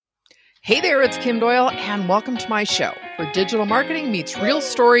Hey there, it's Kim Doyle, and welcome to my show, where digital marketing meets real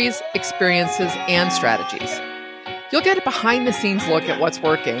stories, experiences, and strategies. You'll get a behind-the-scenes look at what's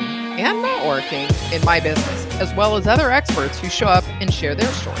working and not working in my business, as well as other experts who show up and share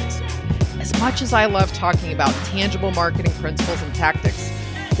their stories. As much as I love talking about tangible marketing principles and tactics,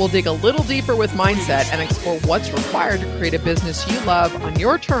 we'll dig a little deeper with mindset and explore what's required to create a business you love on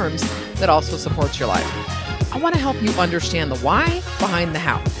your terms that also supports your life. I want to help you understand the why behind the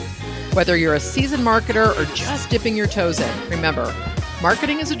how. Whether you're a seasoned marketer or just dipping your toes in, remember,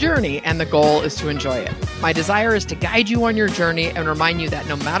 marketing is a journey and the goal is to enjoy it. My desire is to guide you on your journey and remind you that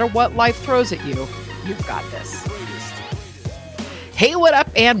no matter what life throws at you, you've got this. Hey, what up?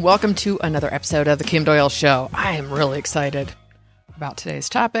 And welcome to another episode of The Kim Doyle Show. I am really excited about today's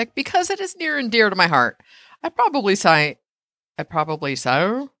topic because it is near and dear to my heart. I probably say I'm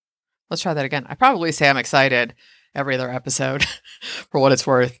excited every other episode for what it's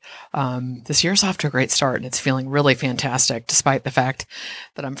worth. This year's off to a great start and it's feeling really fantastic despite the fact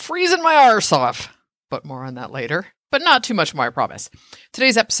that I'm freezing my arse off, but more on that later, but not too much more, I promise.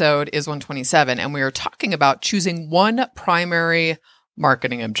 Today's episode is 127 and we are talking about choosing one primary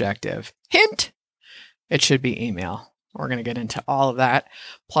marketing objective. Hint, it should be email. We're going to get into all of that,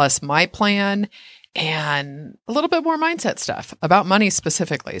 plus my plan and a little bit more mindset stuff about money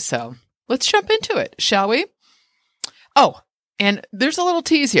specifically. So let's jump into it, shall we? Oh, and there's a little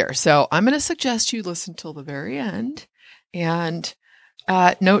tease here. So I'm going to suggest you listen till the very end. And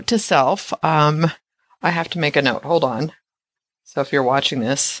note to self, I have to make a note. Hold on. So if you're watching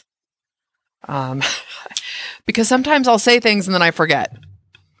this, because sometimes I'll say things and then I forget.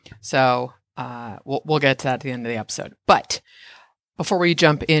 So we'll get to that at the end of the episode. But before we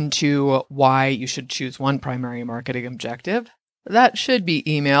jump into why you should choose one primary marketing objective, that should be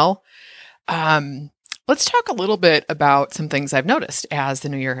email. Let's talk a little bit about some things I've noticed as the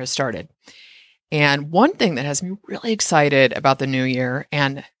new year has started. And one thing that has me really excited about the new year,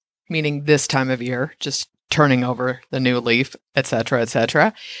 and meaning this time of year, just turning over the new leaf, et cetera,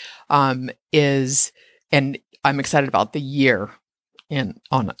 is, and I'm excited about the year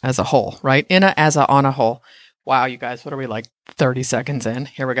as a whole, right? On a whole. Wow, you guys, what are we, like 30 seconds in?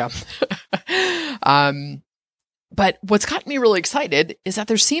 Here we go. But what's gotten me really excited is that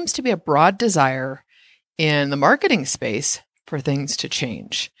there seems to be a broad desire in the marketing space for things to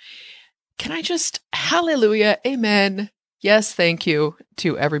change. Can I just, hallelujah, amen, yes, thank you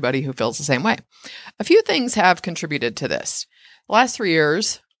to everybody who feels the same way. A few things have contributed to this. The last 3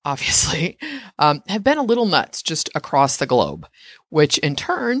 years, obviously, have been a little nuts just across the globe, which in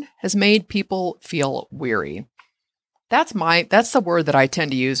turn has made people feel weary. That's the word that I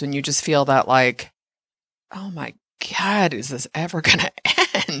tend to use when you just feel that like, oh my God, is this ever going to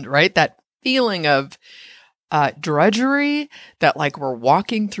end, right? That feeling of drudgery, that like we're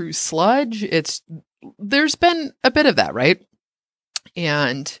walking through sludge. There's been a bit of that, right?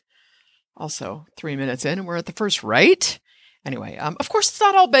 And also 3 minutes in and we're at the first, right? Anyway, of course, it's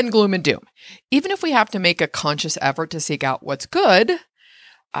not all been gloom and doom. Even if we have to make a conscious effort to seek out what's good,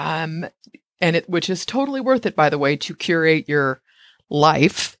 which is totally worth it, by the way, to curate your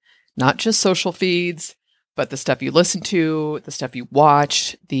life, not just social feeds, but the stuff you listen to, the stuff you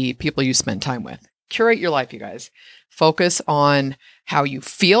watch, the people you spend time with. Curate your life, you guys. Focus on how you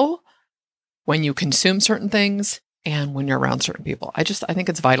feel when you consume certain things and when you're around certain people. I think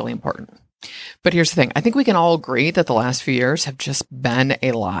it's vitally important. But here's the thing. I think we can all agree that the last few years have just been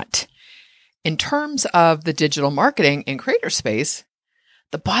a lot. In terms of the digital marketing and creator space,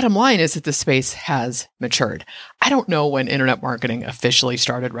 the bottom line is that the space has matured. I don't know when internet marketing officially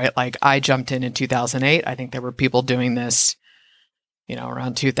started, right? Like I jumped in 2008. I think there were people doing this,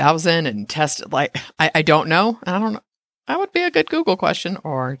 around 2000 and tested. Like, I don't know. I don't know. That would be a good Google question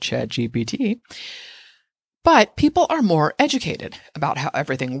or ChatGPT. But people are more educated about how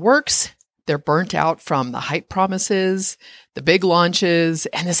everything works. They're burnt out from the hype promises, the big launches,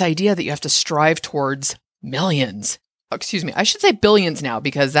 and this idea that you have to strive towards millions. Excuse me, I should say billions now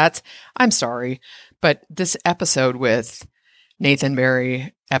because I'm sorry, but this episode with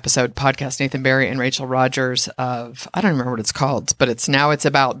podcast Nathan Barry and Rachel Rogers I don't remember what it's called, but it's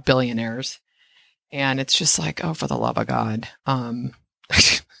about billionaires. And it's just like, oh, for the love of God.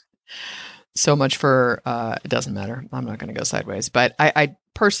 So much for, it doesn't matter. I'm not going to go sideways, but I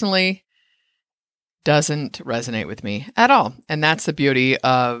personally doesn't resonate with me at all. And that's the beauty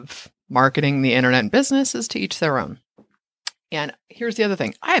of marketing the internet and business, is to each their own. And here's the other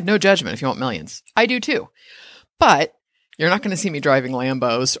thing. I have no judgment if you want millions. I do too. But you're not going to see me driving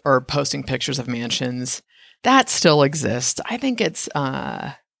Lambos or posting pictures of mansions. That still exists. I think it's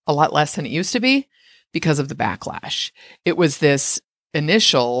a lot less than it used to be because of the backlash. It was this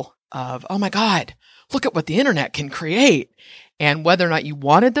initial of, oh my God, look at what the internet can create. And whether or not you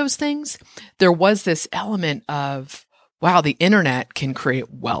wanted those things, there was this element of, wow, the internet can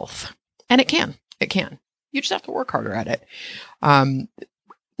create wealth. And it can. You just have to work harder at it.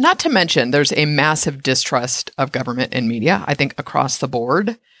 Not to mention, there's a massive distrust of government and media, I think, across the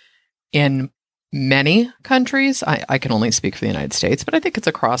board in many countries. I can only speak for the United States, but I think it's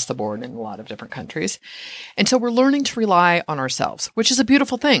across the board in a lot of different countries. And so we're learning to rely on ourselves, which is a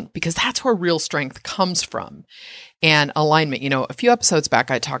beautiful thing because that's where real strength comes from. And alignment. A few episodes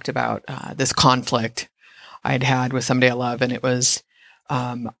back, I talked about this conflict I'd had with somebody I love, and it was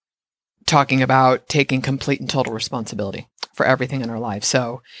talking about taking complete and total responsibility for everything in our life.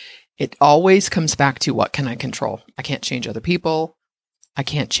 So it always comes back to, what can I control? I can't change other people. I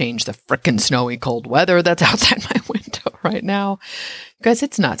can't change the frickin' snowy cold weather that's outside my window right now. Guys,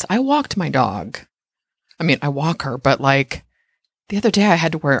 it's nuts. I walked my dog. I walk her, but the other day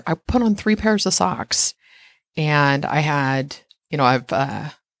I put on 3 pairs of socks, and I had,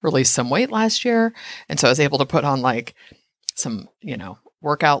 I've released some weight last year. And so I was able to put on some,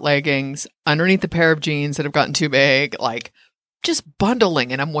 workout leggings underneath the pair of jeans that have gotten too big, just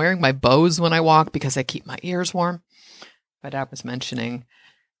bundling. And I'm wearing my Bose when I walk because I keep my ears warm. My dad was mentioning,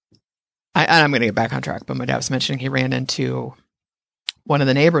 I'm going to get back on track, but my dad was mentioning he ran into one of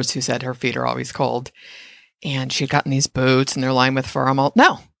the neighbors who said her feet are always cold. And she'd gotten these boots and they're lined with fur. I'm all,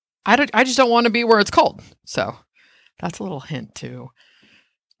 no, I just don't want to be where it's cold. So that's a little hint to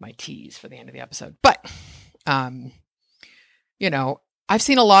my tease for the end of the episode. But, I've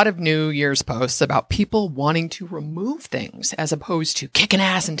seen a lot of New Year's posts about people wanting to remove things as opposed to kicking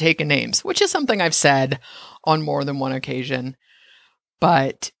ass and taking names, which is something I've said on more than one occasion.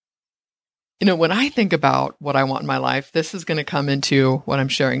 But, when I think about what I want in my life, this is going to come into what I'm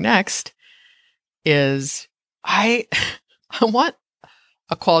sharing next, is I want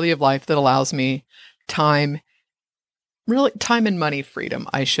a quality of life that allows me time and money freedom,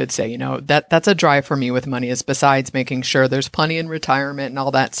 I should say. That's a drive for me with money, is besides making sure there's plenty in retirement and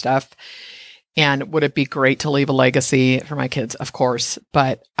all that stuff. And would it be great to leave a legacy for my kids? Of course,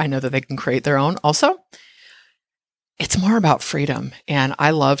 but I know that they can create their own. Also, it's more about freedom. And I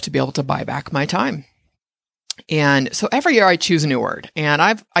love to be able to buy back my time. And so every year I choose a new word, and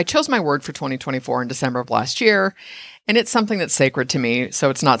I chose my word for 2024 in December of last year. And it's something that's sacred to me. So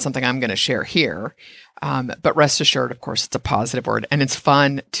it's not something I'm going to share here. But rest assured, of course, it's a positive word. And it's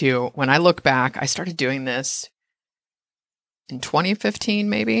fun to, when I look back, I started doing this in 2015,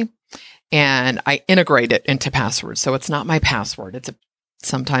 maybe, and I integrate it into passwords. So it's not my password.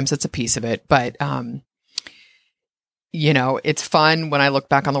 Sometimes it's a piece of it, but, it's fun when I look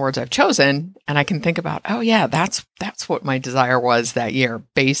back on the words I've chosen and I can think about, oh yeah, that's what my desire was that year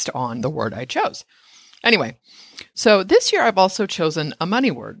based on the word I chose. Anyway. So this year, I've also chosen a money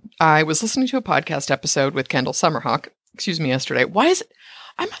word. I was listening to a podcast episode with Kendall Summerhawk, yesterday. Why is it?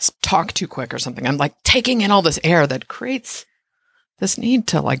 I must talk too quick or something. I'm taking in all this air that creates this need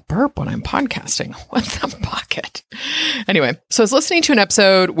to burp when I'm podcasting. What's the bucket? Anyway, so I was listening to an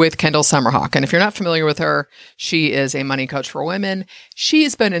episode with Kendall Summerhawk. And if you're not familiar with her, she is a money coach for women.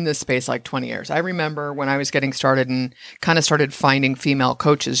 She's been in this space 20 years. I remember when I was getting started and kind of started finding female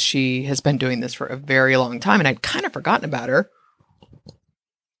coaches, she has been doing this for a very long time. And I'd kind of forgotten about her.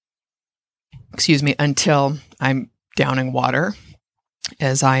 Until I'm downing water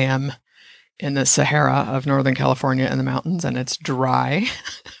as I am in the Sahara of Northern California in the mountains, and it's dry.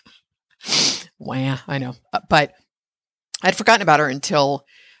 Wow, I know. But I'd forgotten about her until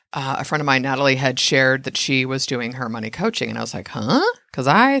a friend of mine, Natalie, had shared that she was doing her money coaching. And I was like, huh? Because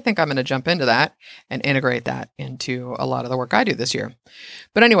I think I'm going to jump into that and integrate that into a lot of the work I do this year.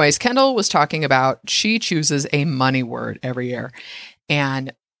 But anyways, Kendall was talking about she chooses a money word every year.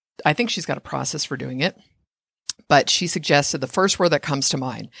 And I think she's got a process for doing it. But she suggested the first word that comes to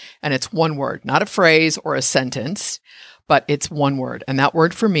mind, and it's one word, not a phrase or a sentence, but it's one word. And that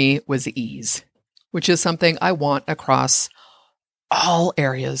word for me was ease, which is something I want across all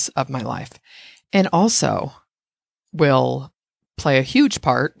areas of my life, and also will play a huge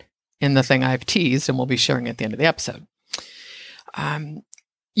part in the thing I've teased and we'll be sharing at the end of the episode.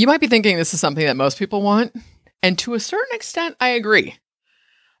 You might be thinking this is something that most people want, and to a certain extent, I agree.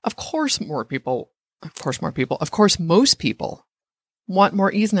 Of course, most people want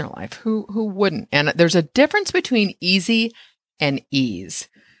more ease in their life. Who wouldn't? And there's a difference between easy and ease.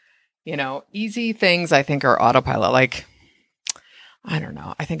 Easy things I think are autopilot. I don't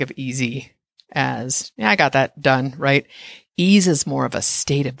know. I think of easy as, I got that done, right? Ease is more of a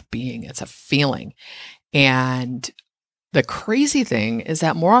state of being. It's a feeling. And the crazy thing is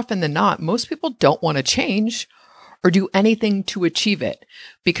that more often than not, most people don't want to change, or do anything to achieve it.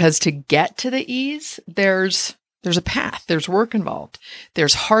 Because to get to the ease, there's a path, there's work involved,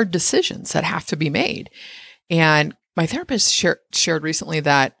 there's hard decisions that have to be made. And my therapist shared recently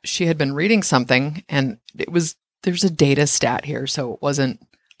that she had been reading something, and there's a data stat here, so it wasn't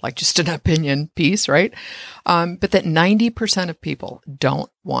like just an opinion piece, right? But that 90% of people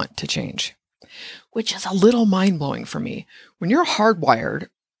don't want to change, which is a little mind-blowing for me. When you're hardwired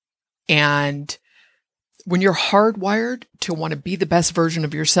to want to be the best version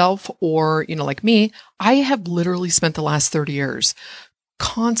of yourself, or, like me, I have literally spent the last 30 years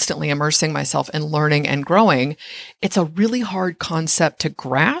constantly immersing myself in learning and growing. It's a really hard concept to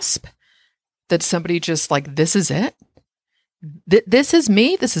grasp that somebody just like, this is it. This is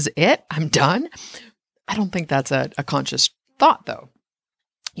me. This is it. I'm done. I don't think that's a conscious thought though,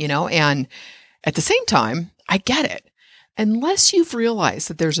 and at the same time, I get it. Unless you've realized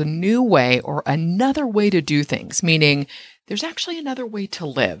that there's a new way or another way to do things, meaning there's actually another way to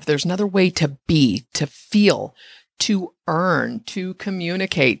live. There's another way to be, to feel, to earn, to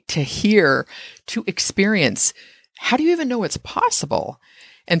communicate, to hear, to experience. How do you even know it's possible?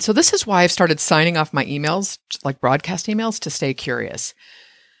 And so this is why I've started signing off my emails, like broadcast emails, to stay curious.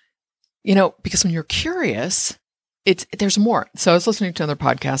 Because when you're curious, there's more. So I was listening to another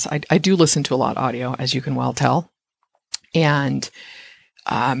podcast. I do listen to a lot of audio, as you can well tell. And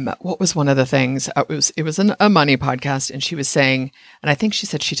what was one of the things? It was a money podcast, and she was saying, and I think she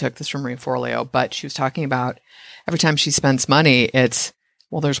said she took this from Marie Forleo, but she was talking about every time she spends money,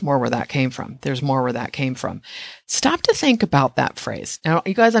 there's more where that came from. There's more where that came from. Stop to think about that phrase. Now,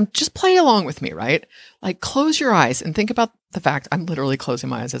 you guys, I'm just play along with me, right? Like close your eyes and think about the fact I'm literally closing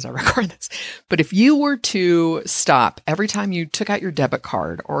my eyes as I record this. But if you were to stop every time you took out your debit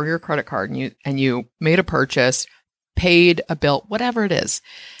card or your credit card and you made a purchase, paid a bill, whatever it is,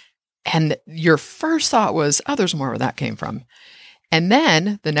 and your first thought was, oh, there's more where that came from. And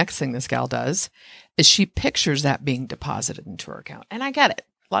then the next thing this gal does is she pictures that being deposited into her account. And I get it.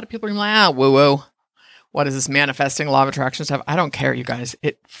 A lot of people are like, woo-woo. What is this manifesting law of attraction stuff? I don't care, you guys.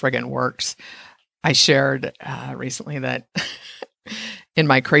 It friggin' works. I shared recently that in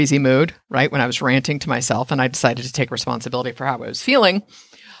my crazy mood, right, when I was ranting to myself and I decided to take responsibility for how I was feeling,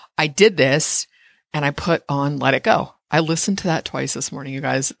 I did this and I put on Let It Go. I listened to that twice this morning, you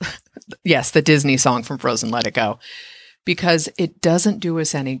guys. Yes, the Disney song from Frozen, Let It Go. Because it doesn't do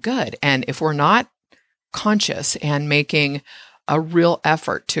us any good. And if we're not conscious and making a real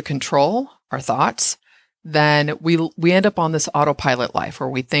effort to control our thoughts, then we end up on this autopilot life where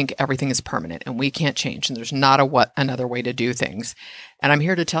we think everything is permanent and we can't change and there's not another way to do things. And I'm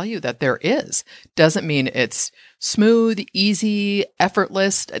here to tell you that there is. Doesn't mean it's smooth, easy,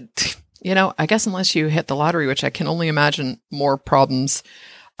 effortless. I guess unless you hit the lottery, which I can only imagine more problems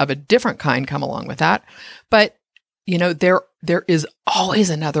of a different kind come along with that. But there is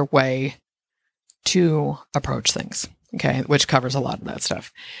always another way to approach things, okay, which covers a lot of that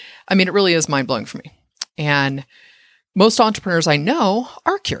stuff. I mean, it really is mind-blowing for me. And most entrepreneurs I know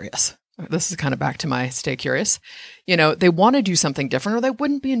are curious. This is kind of back to my stay curious. They want to do something different or they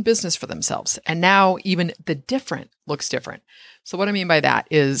wouldn't be in business for themselves. And now even the different looks different. So what I mean by that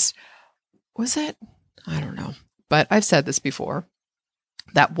is, I don't know, but I've said this before,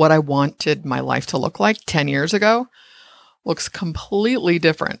 that what I wanted my life to look like 10 years ago looks completely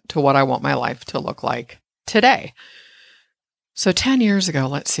different to what I want my life to look like today. So 10 years ago,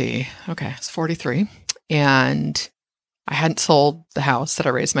 let's see, okay, I was 43 and I hadn't sold the house that I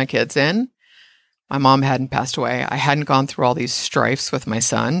raised my kids in. My mom hadn't passed away. I hadn't gone through all these strifes with my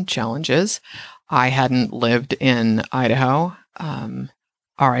son, challenges. I hadn't lived in Idaho.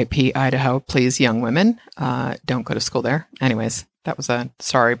 RIP Idaho, please, young women, don't go to school there. Anyways, that was a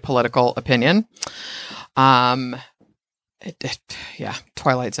political opinion.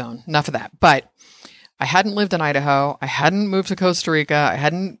 Twilight Zone. Enough of that. But I hadn't lived in Idaho. I hadn't moved to Costa Rica. I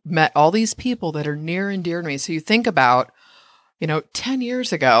hadn't met all these people that are near and dear to me. So you think about, 10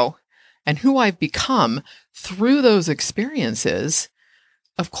 years ago and who I've become through those experiences.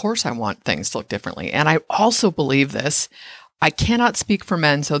 Of course, I want things to look differently. And I also believe this. I cannot speak for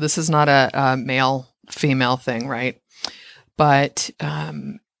men, so this is not a male-female thing, right? But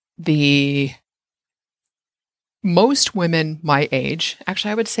most women my age,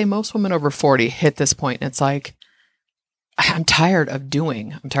 actually I would say most women over 40 hit this point. And it's like, I'm tired of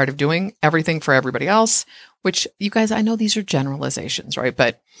doing everything for everybody else, which you guys, I know these are generalizations, right?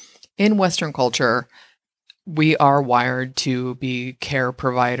 But in Western culture, we are wired to be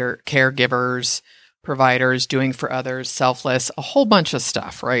caregivers, providers, doing for others, selfless, a whole bunch of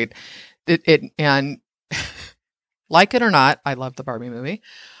stuff, right? And like it or not, I love the Barbie movie,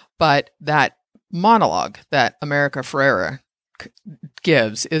 but that monologue that America Ferrera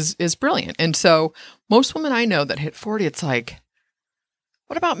gives is brilliant. And so most women I know that hit 40, it's like,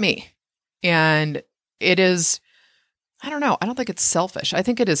 what about me? And it is, I don't know. I don't think it's selfish. I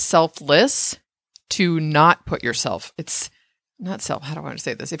think it is selfless to not put yourself, it's not self, how do I want to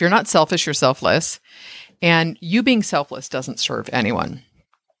say this? If you're not selfish, you're selfless. And you being selfless doesn't serve anyone.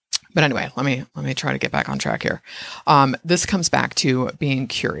 But anyway, let me try to get back on track here. This comes back to being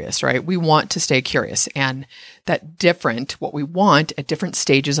curious, right? We want to stay curious, and what we want at different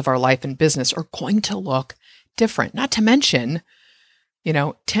stages of our life and business are going to look different. Not to mention,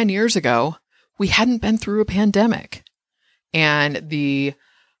 10 years ago, we hadn't been through a pandemic, and the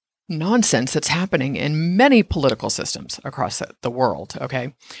nonsense that's happening in many political systems across the world.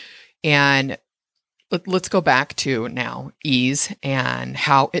 Okay. And let's go back to now ease and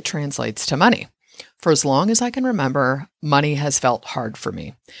how it translates to money. For as long as I can remember, money has felt hard for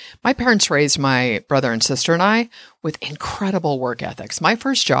me. My parents raised my brother and sister and I with incredible work ethics. My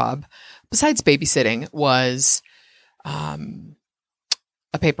first job, besides babysitting, was a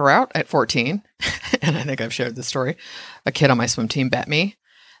paper route at 14. And I think I've shared this story. A kid on my swim team bet me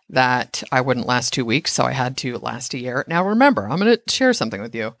that I wouldn't last 2 weeks, so I had to last a year. Now remember, I'm going to share something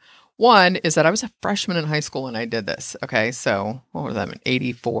with you. One is that I was a freshman in high school when I did this. Okay, so what was that,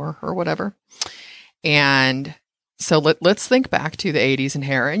 84 or whatever? And so let's think back to the 80s and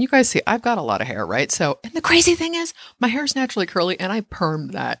hair. And you guys see, I've got a lot of hair, right? So, and the crazy thing is, my hair is naturally curly and I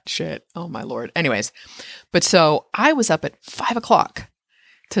permed that shit. Oh my Lord. Anyways, but so I was up at 5 o'clock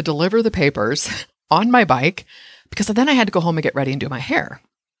to deliver the papers on my bike because then I had to go home and get ready and do my hair.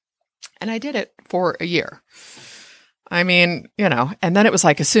 And I did it for a year. I mean, and then it was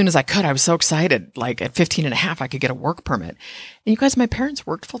like, as soon as I could, I was so excited. Like at 15 and a half, I could get a work permit. And you guys, my parents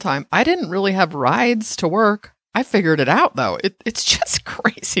worked full time. I didn't really have rides to work. I figured it out though. It's just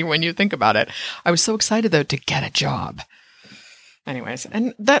crazy when you think about it. I was so excited though to get a job. Anyways,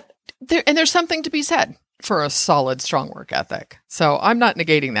 and there's something to be said for a solid, strong work ethic. So I'm not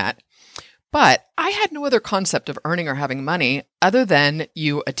negating that. But I had no other concept of earning or having money other than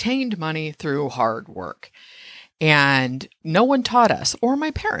you attained money through hard work. And no one taught us or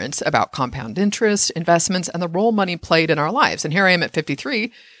my parents about compound interest, investments, and the role money played in our lives. And here I am at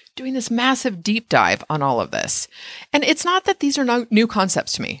 53 doing this massive deep dive on all of this. And it's not that these are no new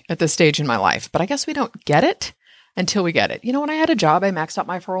concepts to me at this stage in my life, but I guess we don't get it until we get it. When I had a job, I maxed out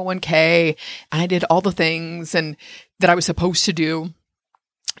my 401k and I did all the things and that I was supposed to do.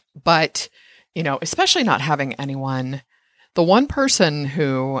 But, especially not having anyone, the one person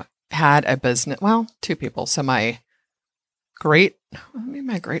who had a business, well, two people. So my great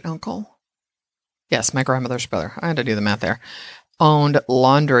uncle, yes, my grandmother's brother, I had to do the math there, owned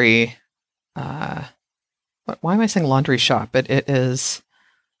laundry. Why am I saying laundry shop? But it is,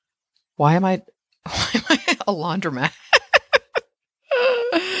 why am I a laundromat?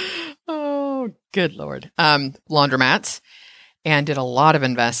 Oh, good Lord. Laundromats, and did a lot of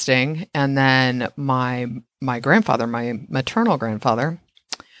investing. And then my grandfather, my maternal grandfather,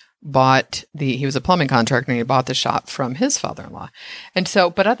 he was a plumbing contractor and he bought the shop from his father-in-law. And so,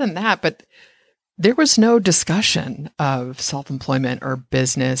 but other than that, there was no discussion of self-employment or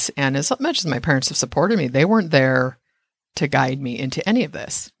business. And as much as my parents have supported me, they weren't there to guide me into any of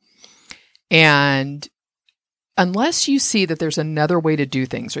this. And unless you see that there's another way to do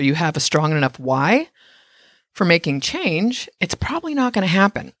things or you have a strong enough why for making change, it's probably not going to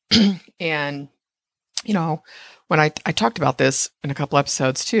happen. And, when I talked about this in a couple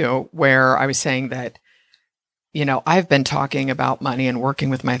episodes too, where I was saying that, I've been talking about money and working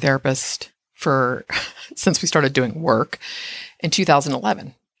with my therapist since we started doing work in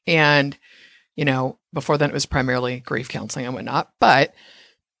 2011. And, before then it was primarily grief counseling and whatnot, but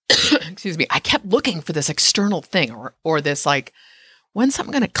excuse me, I kept looking for this external thing or this like, when's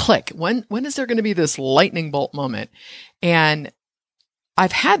something going to click? When is there going to be this lightning bolt moment? And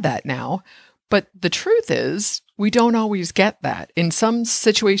I've had that now, but the truth is we don't always get that. In some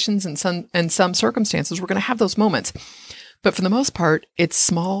situations and some circumstances, we're going to have those moments. But for the most part, it's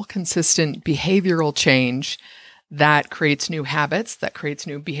small, consistent behavioral change that creates new habits, that creates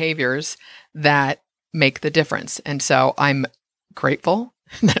new behaviors that make the difference. And so I'm grateful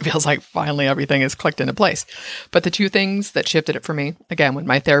that it feels like finally everything is clicked into place. But the two things that shifted it for me, again, when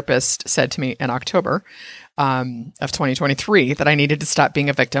my therapist said to me in October of 2023 that I needed to stop being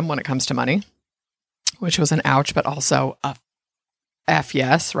a victim when it comes to money, which was an ouch, but also a F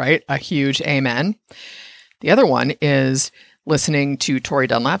yes, right? A huge amen. The other one is listening to Tori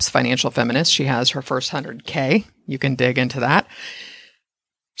Dunlap's Financial Feminist. She has her first 100K. You can dig into that.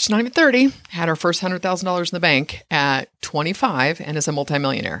 She's not even 30, had her first $100,000 in the bank at 25 and is a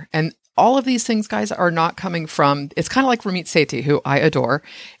multimillionaire. And all of these things, guys, are not coming from, it's kind of like Ramit Sethi, who I adore.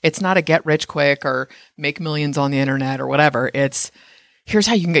 It's not a get rich quick or make millions on the internet or whatever. It's here's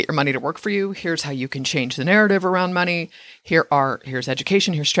how you can get your money to work for you. Here's how you can change the narrative around money. Here's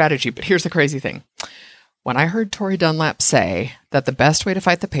education, here's strategy. But here's the crazy thing. When I heard Tori Dunlap say that the best way to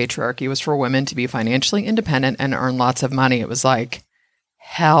fight the patriarchy was for women to be financially independent and earn lots of money, it was like,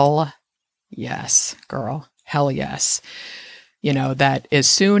 hell yes, girl. Hell yes. You know, that as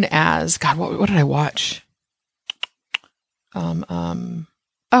soon as, God, what did I watch? There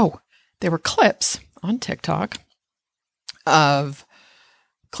were clips on TikTok of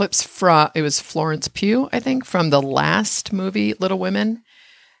clips from, it was Florence Pugh, I think, from the last movie, Little Women.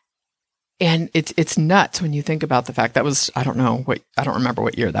 And it's nuts when you think about the fact that was, I don't remember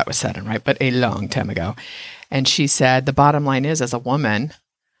what year that was set in, right? But a long time ago. And she said, the bottom line is, as a woman,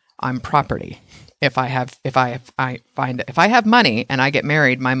 I'm property. If I have money and I get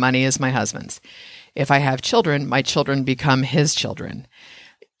married, my money is my husband's. If I have children, my children become his children.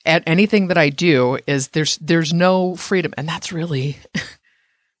 At anything that I do is there's no freedom. And that's really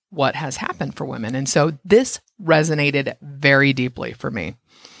what has happened for women. And so this resonated very deeply for me.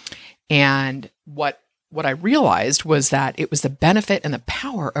 And what I realized was that it was the benefit and the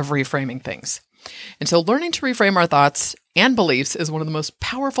power of reframing things. And so learning to reframe our thoughts and beliefs is one of the most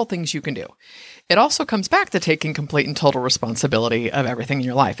powerful things you can do. It also comes back to taking complete and total responsibility of everything in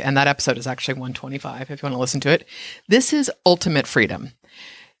your life. And that episode is actually 125 if you want to listen to it. This is ultimate freedom.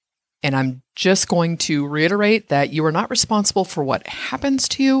 And I'm just going to reiterate that you are not responsible for what happens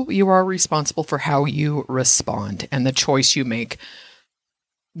to you. You are responsible for how you respond and the choice you make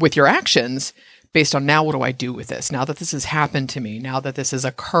with your actions based on, now what do I do with this? Now that this has happened to me, now that this has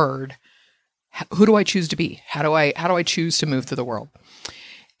occurred, who do I choose to be? How do I choose to move through the world?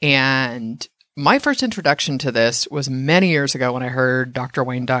 And my first introduction to this was many years ago when I heard Dr.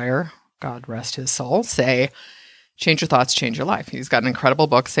 Wayne Dyer, God rest his soul, say, change your thoughts, change your life. He's got an incredible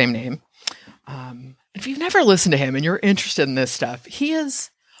book, same name. If you've never listened to him and you're interested in this stuff, he is,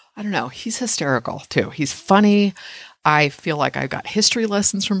 I don't know, he's hysterical too. He's funny. I feel like I've got history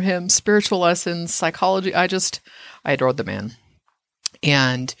lessons from him, spiritual lessons, psychology. I adored the man.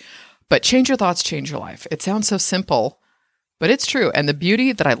 But change your thoughts, change your life. It sounds so simple, but it's true. And the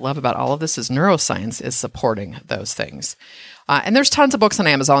beauty that I love about all of this is neuroscience is supporting those things. And there's tons of books on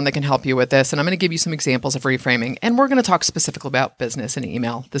Amazon that can help you with this. And I'm going to give you some examples of reframing. And we're going to talk specifically about business and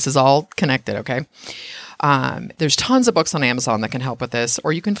email. This is all connected, okay? There's tons of books on Amazon that can help with this.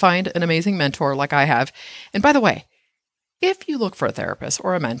 Or you can find an amazing mentor like I have. And by the way, if you look for a therapist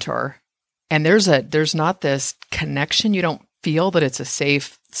or a mentor and there's not this connection, you don't feel that it's a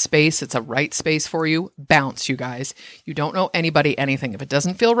safe space, it's a right space for you, bounce, you guys. You don't know anybody, anything. If it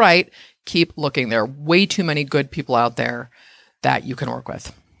doesn't feel right, keep looking. There are way too many good people out there that you can work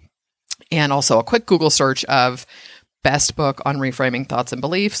with. And also a quick Google search of best book on reframing thoughts and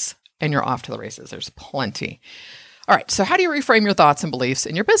beliefs, and you're off to the races. There's plenty. All right, so how do you reframe your thoughts and beliefs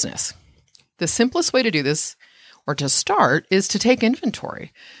in your business? The simplest way to do this, or to start, is to take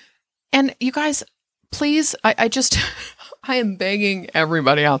inventory. And you guys, please, I am begging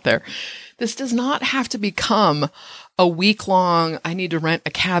everybody out there. This does not have to become a week-long, I need to rent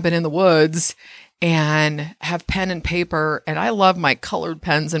a cabin in the woods and have pen and paper. And I love my colored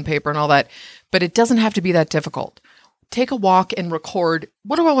pens and paper and all that, but it doesn't have to be that difficult. Take a walk and record,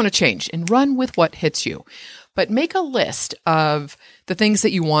 what do I want to change? And run with what hits you. But make a list of the things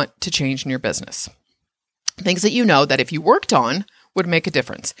that you want to change in your business. Things that you know that if you worked on would make a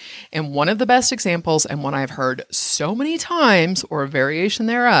difference. And one of the best examples, and one I've heard so many times, or a variation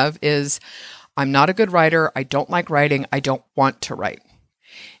thereof, is I'm not a good writer. I don't like writing. I don't want to write.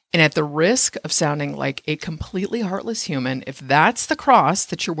 And at the risk of sounding like a completely heartless human, if that's the cross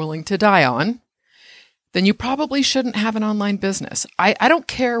that you're willing to die on, then you probably shouldn't have an online business. I don't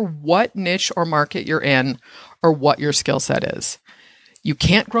care what niche or market you're in or what your skill set is. You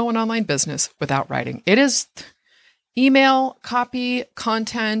can't grow an online business without writing. It is email, copy,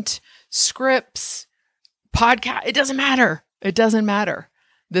 content, scripts, podcast. It doesn't matter. It doesn't matter.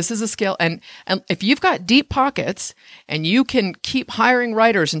 This is a skill. And if you've got deep pockets and you can keep hiring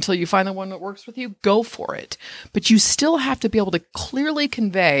writers until you find the one that works with you, go for it. But you still have to be able to clearly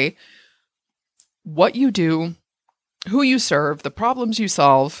convey what you do, who you serve, the problems you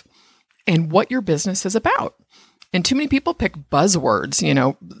solve, and what your business is about. And too many people pick buzzwords. You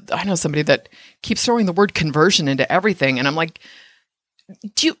know, I know somebody that keeps throwing the word conversion into everything. And I'm like,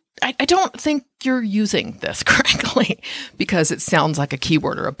 I don't think you're using this correctly because it sounds like a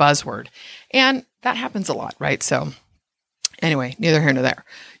keyword or a buzzword. And that happens a lot, right? So anyway, neither here nor there.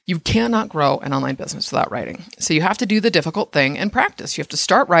 You cannot grow an online business without writing. So you have to do the difficult thing and practice. You have to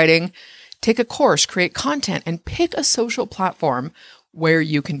start writing, take a course, create content, and pick a social platform where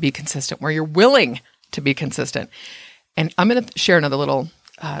you can be consistent, where you're willing to be consistent. And I'm going to share another little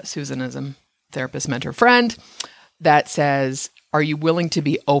Susanism, therapist, mentor, friend, that says, are you willing to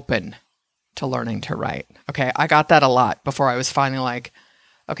be open to learning to write? Okay, I got that a lot before I was finally like,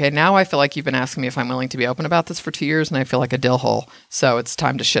 okay, now I feel like you've been asking me if I'm willing to be open about this for 2 years, and I feel like a dill hole. So it's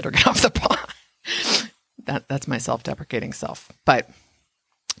time to shit or get off the pot. That's my self-deprecating self. But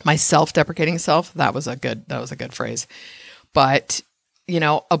my self-deprecating self, that was a good phrase. But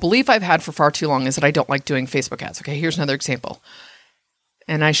a belief I've had for far too long is that I don't like doing Facebook ads. Okay, here's another example.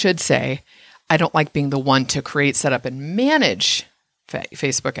 And I should say, I don't like being the one to create, set up, and manage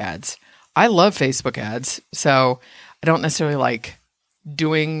Facebook ads. I love Facebook ads, so I don't necessarily like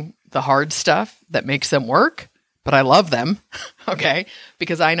doing the hard stuff that makes them work, but I love them, okay?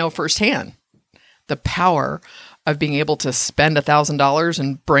 Because I know firsthand the power of being able to spend $1,000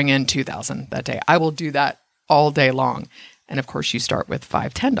 and bring in $2,000 that day. I will do that all day long. And of course, you start with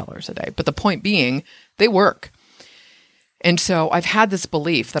 $5, $10 a day. But the point being, they work. And so I've had this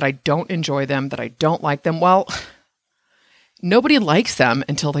belief that I don't enjoy them, that I don't like them. Well, nobody likes them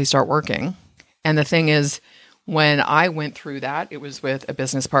until they start working. And the thing is, when I went through that, it was with a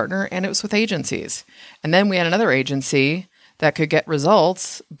business partner and it was with agencies. And then we had another agency that could get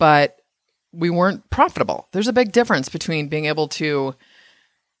results, but we weren't profitable. There's a big difference between being able to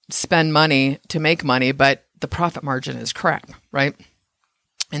spend money to make money, but the profit margin is crap, right?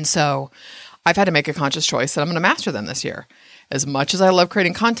 And so I've had to make a conscious choice that I'm going to master them this year. As much as I love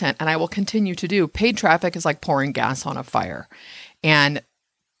creating content, and I will continue to do, paid traffic is like pouring gas on a fire. And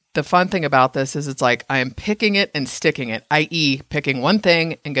the fun thing about this is it's like I am picking it and sticking it, i.e. picking one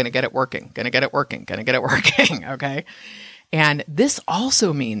thing and going to get it working, okay? And this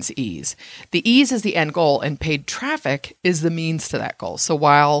also means ease. The ease is the end goal, and paid traffic is the means to that goal. So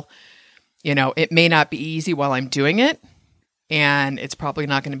while, it may not be easy while I'm doing it, and it's probably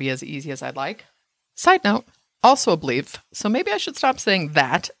not going to be as easy as I'd like. Side note, also a belief. So maybe I should stop saying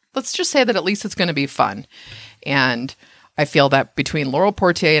that. Let's just say that at least it's going to be fun. And I feel that between Laurel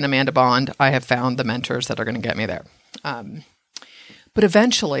Portier and Amanda Bond, I have found the mentors that are going to get me there. But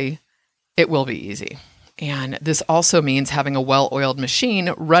eventually, it will be easy. And this also means having a well-oiled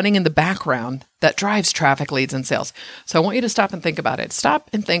machine running in the background that drives traffic, leads, and sales. So I want you to stop and think about it. Stop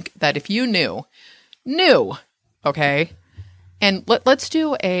and think that if you knew, okay? And let's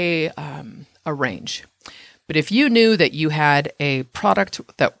do a range. But if you knew that you had a product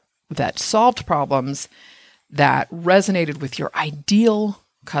that solved problems, that resonated with your ideal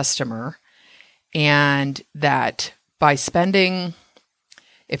customer, and that by spending,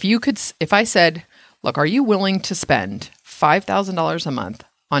 if I said, look, are you willing to spend $5,000 a month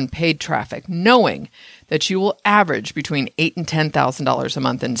on paid traffic, knowing that you will average between $8,000 and $10,000 a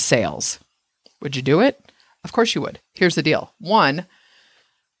month in sales? Would you do it? Of course you would. Here's the deal. One,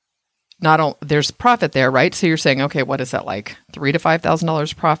 there's profit there, right? So you're saying, okay, what is that, like $3,000 to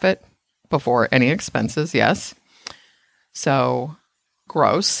 $5,000 profit before any expenses? Yes. So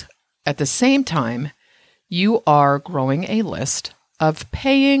gross. At the same time, you are growing a list of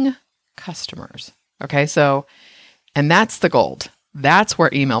paying customers. Okay. So, and that's the gold. That's where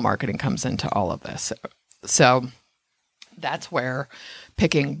email marketing comes into all of this. So that's where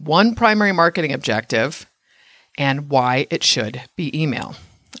picking one primary marketing objective and why it should be email.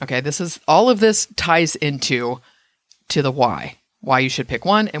 Okay, all of this ties into the why you should pick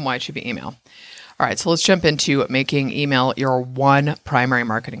one and why it should be email. All right, so let's jump into making email your one primary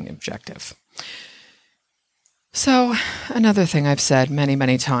marketing objective. So another thing I've said many,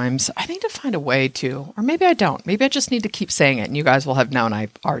 many times, I need to find a way to, or maybe I don't, maybe I just need to keep saying it and you guys will have known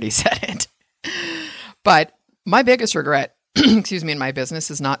I've already said it. But my biggest regret, in my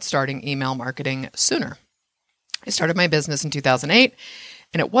business is not starting email marketing sooner. I started my business in 2008,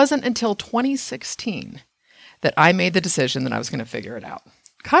 and it wasn't until 2016 that I made the decision that I was going to figure it out.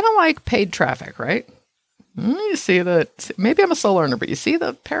 Kind of like paid traffic, right? You see maybe I'm a slow learner, but you see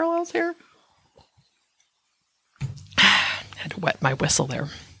the parallels here? I had to wet my whistle there.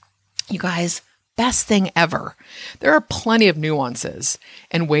 You guys, best thing ever. There are plenty of nuances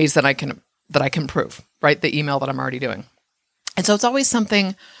and ways that I can improve, right? The email that I'm already doing. And so it's always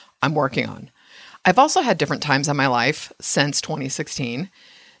something I'm working on. I've also had different times in my life since 2016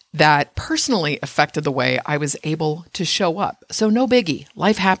 that personally affected the way I was able to show up. So no biggie,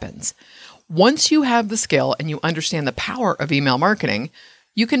 life happens. Once you have the skill and you understand the power of email marketing,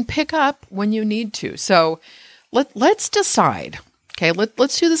 you can pick up when you need to. So let's decide, okay?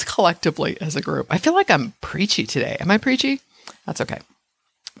 Let's do this collectively as a group. I feel like I'm preachy today. Am I preachy? That's okay.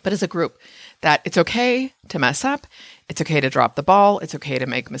 but as a group, that it's okay to mess up. It's okay to drop the ball. It's okay to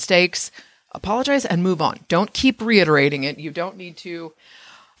make mistakes. Apologize and move on. Don't keep reiterating it. You don't need to.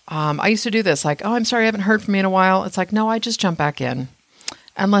 I used to do this like, oh, I'm sorry, I haven't heard from you in a while. It's like, no, I just jump back in.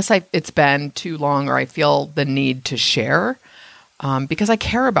 Unless it's been too long or I feel the need to share because I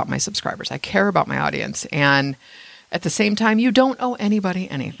care about my subscribers. I care about my audience. And at the same time, you don't owe anybody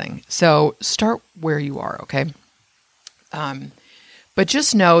anything. So start where you are, okay? But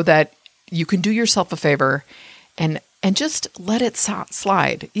just know that you can do yourself a favor and just let it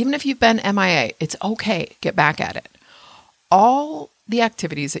slide. Even if you've been MIA, it's okay. Get back at it. All the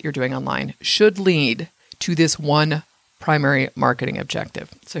activities that you're doing online should lead to this one primary marketing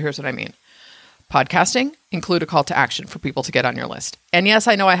objective. So here's what I mean. Podcasting, include a call to action for people to get on your list. And yes,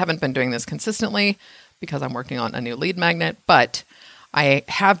 I know I haven't been doing this consistently because I'm working on a new lead magnet, but I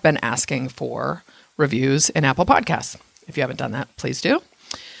have been asking for reviews in Apple Podcasts. If you haven't done that, please do.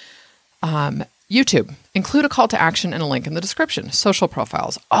 YouTube, include a call to action and a link in the description. Social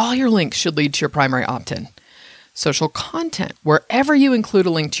profiles, all your links should lead to your primary opt-in. Social content, wherever you include a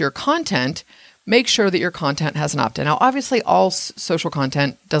link to your content, make sure that your content has an opt-in. Now, obviously, all social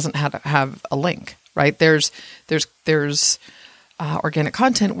content doesn't have a link, right? There's organic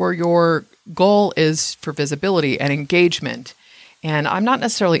content where your goal is for visibility and engagement. And I'm not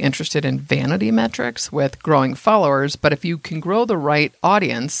necessarily interested in vanity metrics with growing followers, but if you can grow the right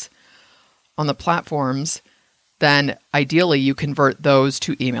audience on the platforms, then ideally you convert those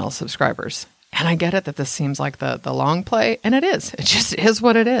to email subscribers. And I get it that this seems like the long play, and it is. It just is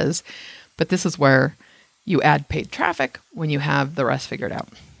what it is. But this is where you add paid traffic when you have the rest figured out.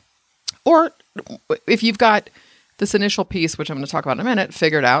 Or if you've got this initial piece, which I'm going to talk about in a minute,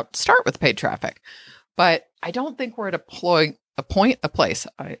 figured out, start with paid traffic. But I don't think we're at a point, PLOINT.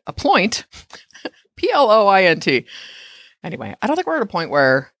 Anyway, I don't think we're at a point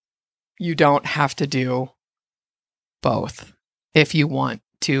where you don't have to do both if you want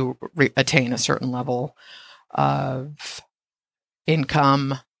to attain a certain level of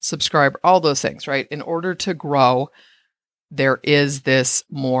income, subscriber, all those things, right? In order to grow, there is this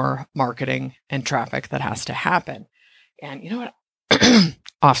more marketing and traffic that has to happen. And you know what?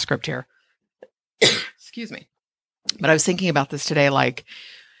 Off script here. Excuse me. But I was thinking about this today, like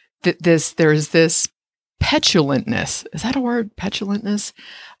there's this petulantness. Is that a word? Petulantness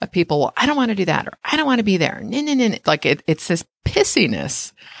of people. Well, I don't want to do that, or I don't want to be there. Like it's this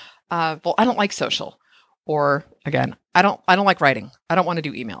pissiness. Well, I don't like social, or again, I don't like writing. I don't want to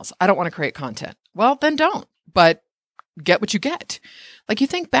do emails. I don't want to create content. Well, then don't. But get what you get. Like you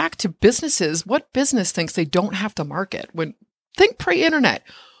think back to businesses. What business thinks they don't have to market? Think pre-internet.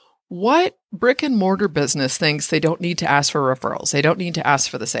 What brick and mortar business thinks they don't need to ask for referrals? They don't need to ask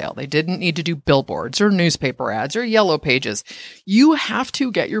for the sale. They didn't need to do billboards or newspaper ads or yellow pages. You have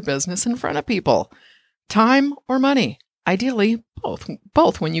to get your business in front of people. Time or money. Ideally,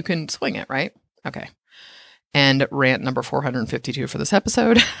 both when you can swing it, right? Okay. And rant number 452 for this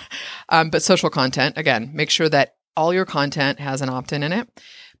episode. But social content, again, make sure that all your content has an opt-in in it.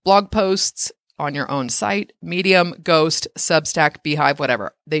 Blog posts on your own site, Medium, Ghost, Substack, Beehive,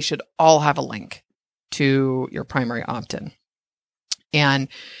 whatever. They should all have a link to your primary opt-in. And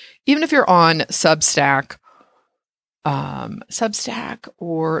even if you're on Substack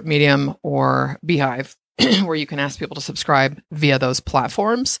or Medium or Beehive, where you can ask people to subscribe via those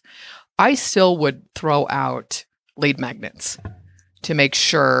platforms, I still would throw out lead magnets to make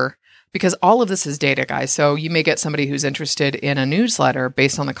sure, because all of this is data, guys. So you may get somebody who's interested in a newsletter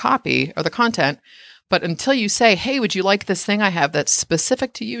based on the copy or the content, but until you say, hey, would you like this thing I have that's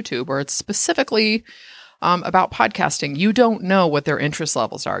specific to YouTube, or it's specifically about podcasting, you don't know what their interest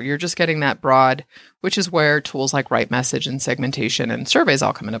levels are. You're just getting that broad, which is where tools like Right Message and segmentation and surveys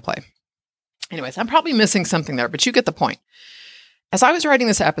all come into play. Anyways, I'm probably missing something there, but you get the point. As I was writing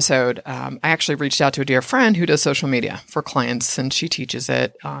this episode, I actually reached out to a dear friend who does social media for clients, and she teaches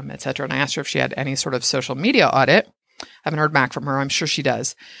it, et cetera. And I asked her if she had any sort of social media audit. I haven't heard back from her. I'm sure she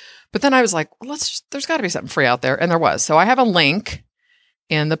does. But then I was like, well, there's got to be something free out there. And there was. So I have a link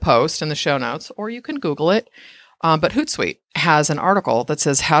in the post in the show notes, or you can Google it. But Hootsuite has an article that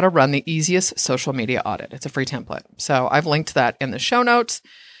says how to run the easiest social media audit. It's a free template. So I've linked that in the show notes.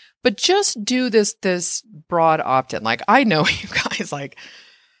 But just do this broad opt-in. Like, I know you guys, like,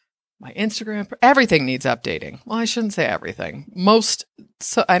 my Instagram, everything needs updating. Well, I shouldn't say everything.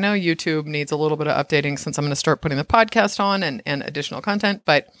 So I know YouTube needs a little bit of updating since I'm going to start putting the podcast on and additional content.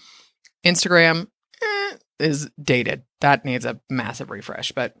 But Instagram is dated. That needs a massive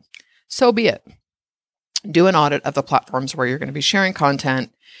refresh. But so be it. Do an audit of the platforms where you're going to be sharing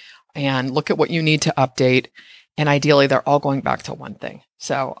content and look at what you need to update. And ideally, they're all going back to one thing.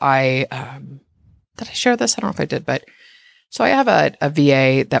 So did I share this? I don't know if I did, but so I have a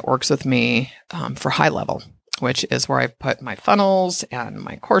VA that works with me for high level, which is where I've put my funnels and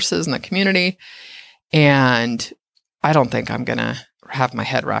my courses in the community. And I don't think I'm going to have my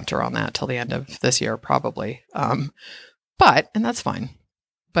head wrapped around that till the end of this year, probably. And that's fine.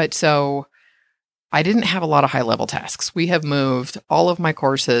 But so I didn't have a lot of high level tasks. We have moved all of my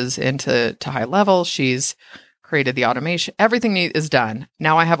courses into high level. She's created the automation. Everything is done.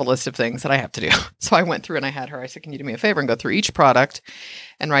 Now I have a list of things that I have to do. So I went through and I had her, I said, can you do me a favor and go through each product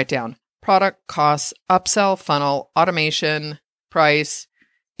and write down product, costs, upsell, funnel, automation, price,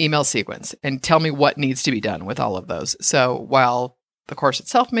 email sequence, and tell me what needs to be done with all of those. So while the course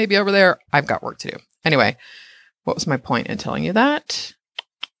itself may be over there, I've got work to do. Anyway, what was my point in telling you that?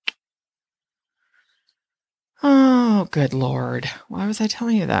 Oh, good Lord. Why was I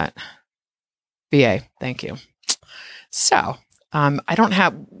telling you that? VA, thank you. So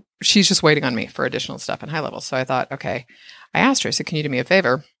she's just waiting on me for additional stuff in high level. So I thought, okay, I asked her, I said, can you do me a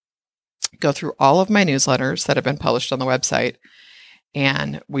favor? Go through all of my newsletters that have been published on the website.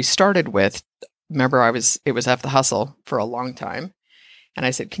 And we started with, remember it was F the Hustle for a long time. And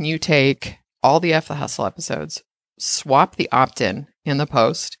I said, can you take all the F the Hustle episodes, swap the opt-in in the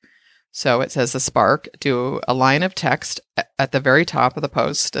post. So it says the spark, do a line of text at the very top of the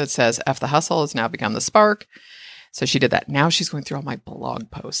post that says F the Hustle has now become the spark. So she did that. Now she's going through all my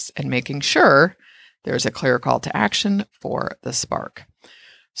blog posts and making sure there's a clear call to action for the spark.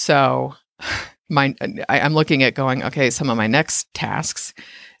 So I'm looking at going, okay, some of my next tasks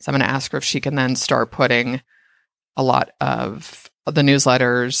is I'm going to ask her if she can then start putting a lot of the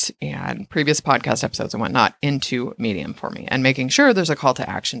newsletters and previous podcast episodes and whatnot into Medium for me and making sure there's a call to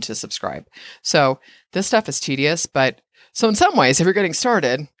action to subscribe. So this stuff is tedious, but so in some ways, if you're getting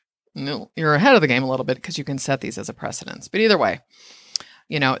started, you're ahead of the game a little bit because you can set these as a precedence. But either way,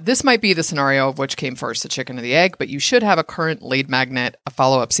 this might be the scenario of which came first, the chicken or the egg, but you should have a current lead magnet, a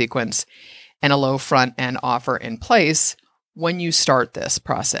follow-up sequence, and a low front end offer in place when you start this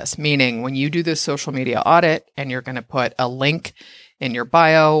process. Meaning when you do this social media audit and you're going to put a link in your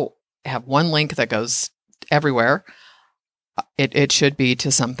bio, have one link that goes everywhere, it should be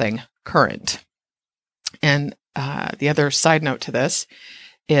to something current. And the other side note to this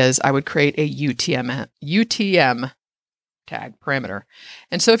is I would create a UTM tag parameter.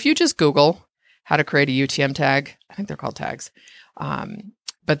 And so if you just Google how to create a UTM tag, I think they're called tags.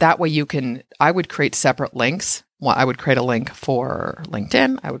 But that way I would create separate links. Well, I would create a link for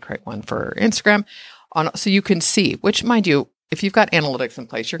LinkedIn. I would create one for Instagram so you can see, which mind you, if you've got analytics in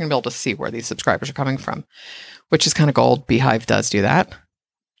place, you're going to be able to see where these subscribers are coming from, which is kind of gold. Beehive does do that.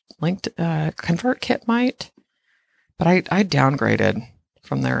 ConvertKit might, but I downgraded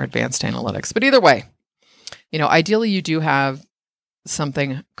from their advanced analytics. But either way, ideally you do have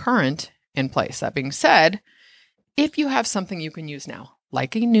something current in place. That being said, if you have something you can use now,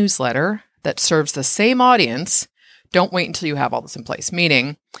 like a newsletter that serves the same audience, don't wait until you have all this in place.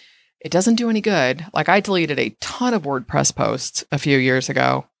 Meaning, it doesn't do any good. Like I deleted a ton of WordPress posts a few years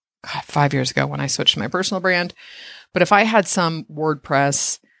ago, 5 years ago when I switched to my personal brand. But if I had some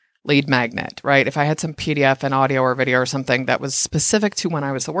WordPress lead magnet, right? If I had some PDF and audio or video or something that was specific to when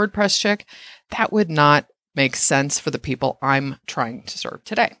I was the WordPress chick, that would not make sense for the people I'm trying to serve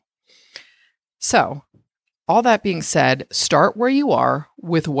today. So, all that being said, start where you are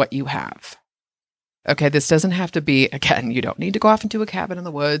with what you have. Okay, this doesn't have to be, again, you don't need to go off into a cabin in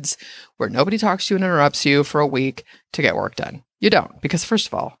the woods where nobody talks to you and interrupts you for a week to get work done. You don't, because first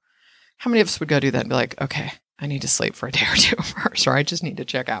of all, how many of us would go do that and be like, okay, I need to sleep for a day or two first, or I just need to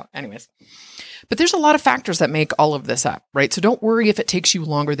check out. Anyways, but there's a lot of factors that make all of this up, right? So don't worry if it takes you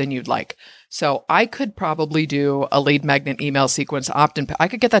longer than you'd like. So I could probably do a lead magnet email sequence opt-in. I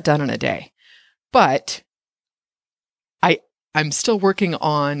could get that done in a day, but I'm still working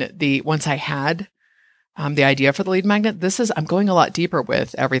on once I had the idea for the lead magnet, I'm going a lot deeper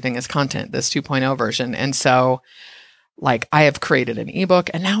with Everything is Content, this 2.0 version. And so I have created an ebook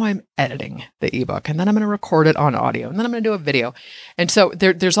and now I'm editing the ebook and then I'm going to record it on audio and then I'm going to do a video. And so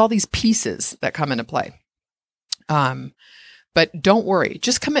there's all these pieces that come into play. But don't worry,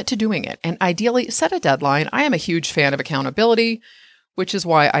 just commit to doing it. And ideally set a deadline. I am a huge fan of accountability, which is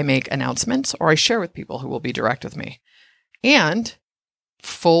why I make announcements or I share with people who will be direct with me. And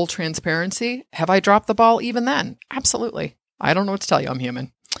full transparency, have I dropped the ball even then? Absolutely. I don't know what to tell you. I'm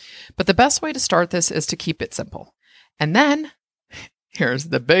human. But the best way to start this is to keep it simple. And then here's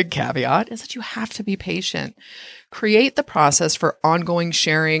the big caveat is that you have to be patient. Create the process for ongoing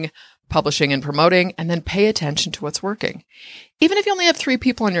sharing, publishing and promoting, and then pay attention to what's working. Even if you only have 3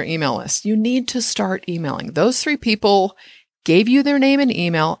 people on your email list, you need to start emailing. Those 3 people gave you their name and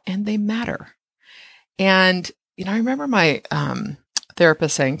email, and they matter. And, I remember my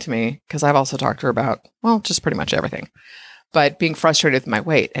therapist saying to me, because I've also talked to her about, just pretty much everything, but being frustrated with my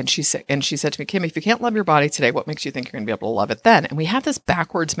weight. And she said to me, Kim, if you can't love your body today, what makes you think you're going to be able to love it then? And we have this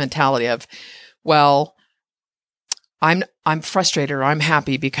backwards mentality of, I'm frustrated or I'm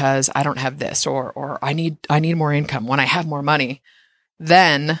happy because I don't have this, or I need more income. When I have more money,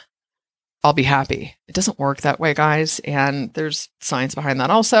 then I'll be happy. It doesn't work that way, guys. And there's science behind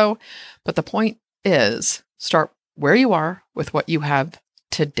that also. But the point is, start where you are with what you have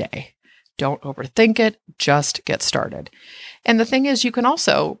today. Don't overthink it. Just get started. And the thing is, you can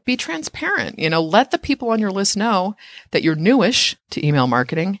also be transparent. Let the people on your list know that you're newish to email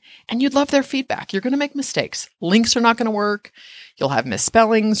marketing and you'd love their feedback. You're going to make mistakes. Links are not going to work. You'll have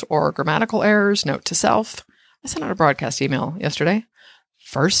misspellings or grammatical errors. Note to self. I sent out a broadcast email yesterday.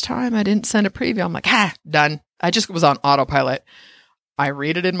 First time I didn't send a preview. I'm like, done. I just was on autopilot. I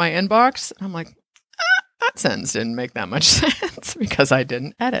read it in my inbox. And I'm like, that sentence didn't make that much sense because I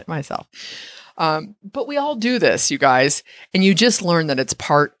didn't edit myself. But we all do this, you guys. And you just learn that it's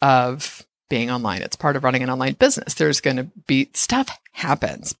part of being online. It's part of running an online business. There's going to be stuff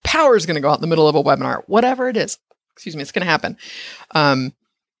happens. Power is going to go out in the middle of a webinar, whatever it is. Excuse me, it's going to happen.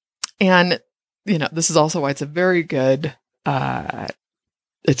 And, this is also why it's a very good,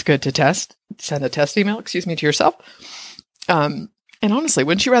 it's good to send a test email, to yourself. And honestly,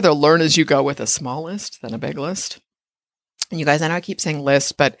 wouldn't you rather learn as you go with a small list than a big list? And you guys, I know I keep saying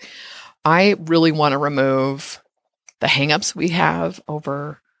list, but I really want to remove the hangups we have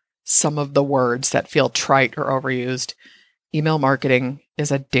over some of the words that feel trite or overused. Email marketing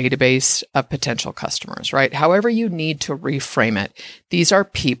is a database of potential customers, right? However you need to reframe it. These are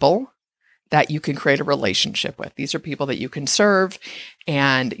people that you can create a relationship with. These are people that you can serve.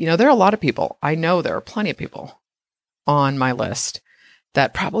 And, there are a lot of people. I know there are plenty of people on my list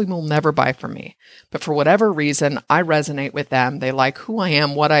that probably will never buy from me. But for whatever reason, I resonate with them. They like who I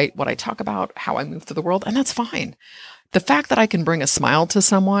am, what I talk about, how I move through the world, and that's fine. The fact that I can bring a smile to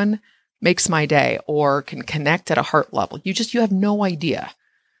someone makes my day, or can connect at a heart level. You have no idea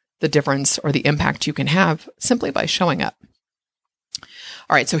the difference or the impact you can have simply by showing up.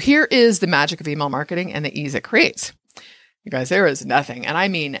 All right, so here is the magic of email marketing and the ease it creates. You guys, there is nothing, and I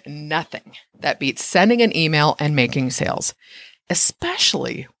mean nothing, that beats sending an email and making sales,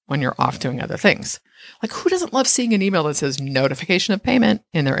 especially when you're off doing other things. Like, who doesn't love seeing an email that says notification of payment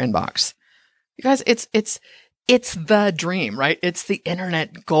in their inbox? You guys, it's the dream, right? It's the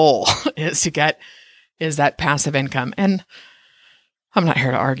internet goal is that passive income. And I'm not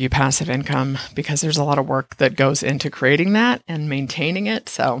here to argue passive income because there's a lot of work that goes into creating that and maintaining it.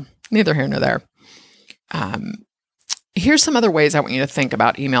 So neither here nor there. Here's some other ways I want you to think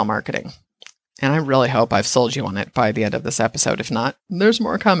about email marketing. And I really hope I've sold you on it by the end of this episode. If not, there's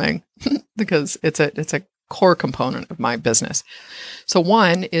more coming because it's a core component of my business. So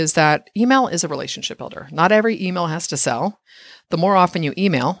one is that email is a relationship builder. Not every email has to sell. The more often you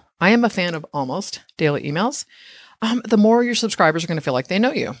email, I am a fan of almost daily emails, the more your subscribers are going to feel like they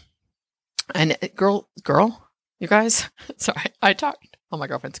know you. And girl, you guys, sorry, I talked. Oh, my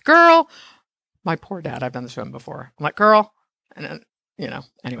girlfriend's girl. My poor dad, I've done this to him before. I'm like, girl. And then,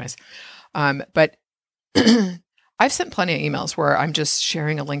 anyways. But I've sent plenty of emails where I'm just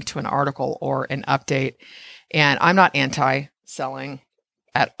sharing a link to an article or an update, and I'm not anti-selling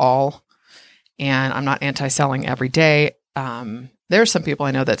at all. And I'm not anti-selling every day. There are some people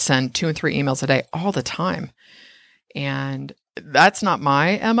I know that send 2 and 3 emails a day all the time. And that's not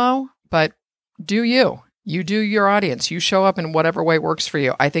my MO, but do you? You do your audience. You show up in whatever way works for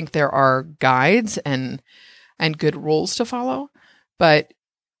you. I think there are guides and good rules to follow, but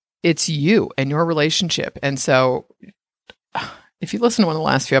it's you and your relationship. And so if you listen to one of the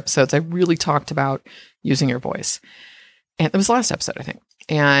last few episodes, I really talked about using your voice. And it was the last episode, I think.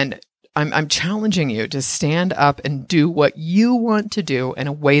 And I'm challenging you to stand up and do what you want to do in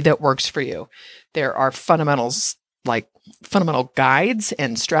a way that works for you. There are fundamentals, like fundamental guides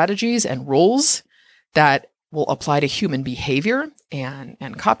and strategies and rules that will apply to human behavior and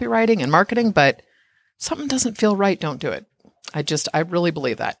copywriting and marketing, but something doesn't feel right, don't do it. I really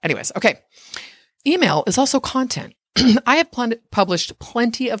believe that. Anyways, okay. Email is also content. I have published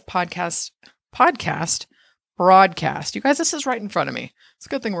plenty of podcast broadcast. You guys, this is right in front of me. It's a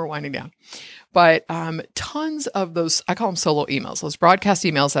good thing we're winding down. But tons of those, I call them solo emails, those broadcast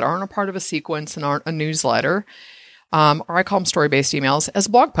emails that aren't a part of a sequence and aren't a newsletter, or I call them story-based emails, as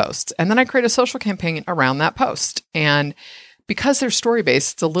blog posts. And then I create a social campaign around that post. And because they're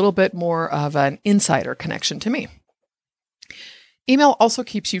story-based, it's a little bit more of an insider connection to me. Email also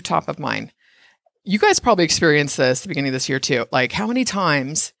keeps you top of mind. You guys probably experienced this at the beginning of this year too. Like, how many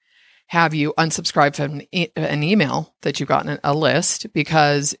times have you unsubscribed from an email that you've gotten a list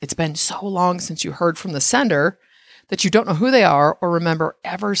because it's been so long since you heard from the sender that you don't know who they are or remember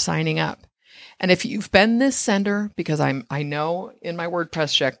ever signing up? And if you've been this sender, because I know in my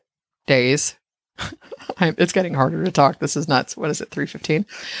WordPress check days, it's getting harder to talk. This is nuts. What is it, 3:15?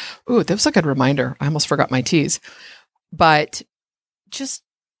 Ooh, that was a good reminder. I almost forgot my T's. But just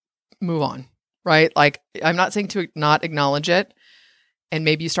move on, right? Like, I'm not saying to not acknowledge it. And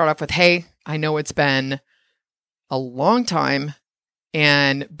maybe you start off with, hey, I know it's been a long time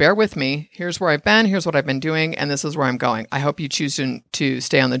and bear with me. Here's where I've been. Here's what I've been doing. And this is where I'm going. I hope you choose to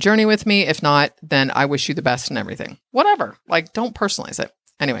stay on the journey with me. If not, then I wish you the best and everything. Whatever. Like, don't personalize it.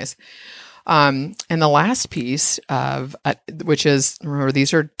 Anyways. And the last piece of, which is, remember,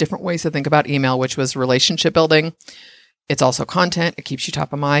 these are different ways to think about email, which was relationship building. It's also content. It keeps you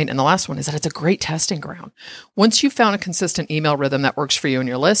top of mind. And the last one is that it's a great testing ground. Once you've found a consistent email rhythm that works for you and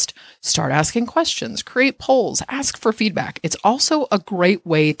your list, start asking questions, create polls, ask for feedback. It's also a great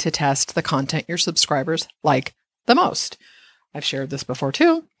way to test the content your subscribers like the most. I've shared this before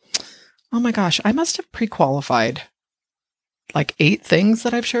too. Oh my gosh, I must have pre-qualified like 8 things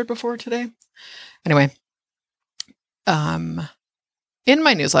that I've shared before today. Anyway, in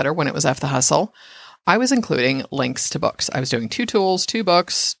my newsletter, when it was F the Hustle, I was including links to books. I was doing 2 tools, 2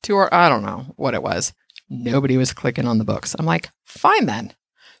 books, I don't know what it was. Nobody was clicking on the books. I'm like, fine then.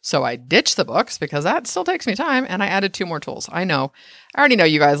 So I ditched the books because that still takes me time. And I added 2 more tools. I know. I already know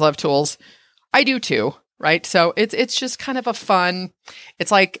you guys love tools. I do too, right? So it's just kind of a fun,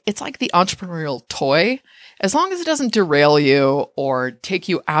 it's like the entrepreneurial toy. As long as it doesn't derail you or take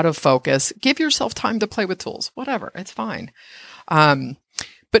you out of focus, give yourself time to play with tools, whatever. It's fine.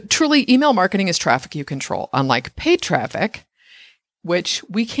 But truly, email marketing is traffic you control, unlike paid traffic, which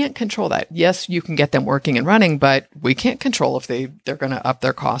we can't control that. Yes, you can get them working and running, but we can't control if they're going to up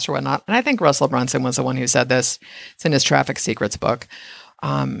their cost or whatnot. And I think Russell Brunson was the one who said this. It's in his Traffic Secrets book.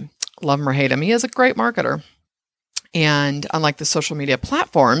 Love him or hate him. He is a great marketer. And unlike the social media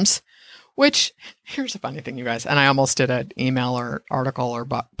platforms, which, here's a funny thing, you guys, and I almost did an email or article or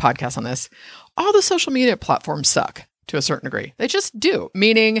podcast on this. All the social media platforms suck. To a certain degree. They just do,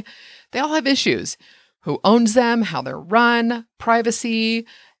 meaning they all have issues. Who owns them, how they're run, privacy,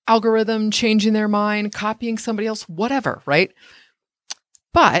 algorithm changing their mind, copying somebody else, whatever, right?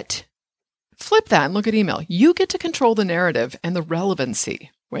 But flip that and look at email. You get to control the narrative and the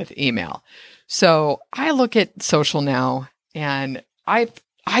relevancy with email. So I look at social now and I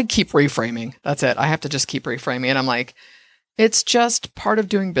keep reframing. That's it. I have to just keep reframing it. I'm like, it's just part of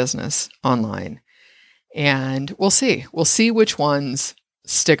doing business online. And we'll see. We'll see which ones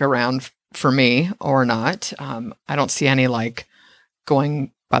stick around for me or not. I don't see any like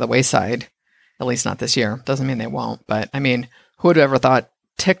going by the wayside, at least not this year. Doesn't mean they won't. But I mean, who would have ever thought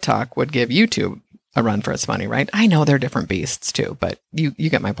TikTok would give YouTube a run for its money, right? I know they're different beasts too, but you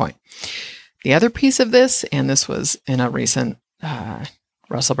get my point. The other piece of this, and this was in a recent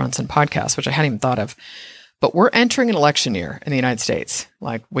Russell Brunson podcast, which I hadn't even thought of, but we're entering an election year in the United States.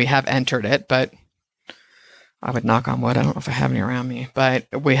 Like, we have entered it, but I would knock on wood. I don't know if I have any around me, but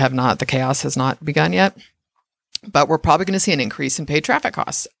we have not. The chaos has not begun yet. But we're probably going to see an increase in paid traffic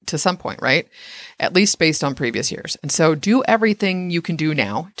costs to some point, right? At least based on previous years. And so do everything you can do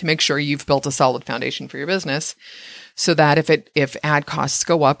now to make sure you've built a solid foundation for your business so that if ad costs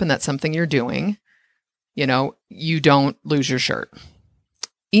go up and that's something you're doing, you don't lose your shirt.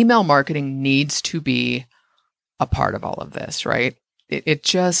 Email marketing needs to be a part of all of this, right? It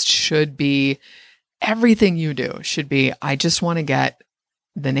just should be. Everything you do should be, I just want to get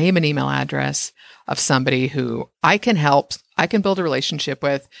the name and email address of somebody who I can help, I can build a relationship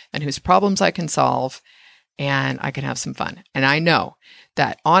with, and whose problems I can solve, and I can have some fun. And I know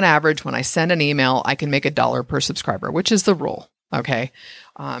that on average, when I send an email, I can make $1 per subscriber, which is the rule. Okay.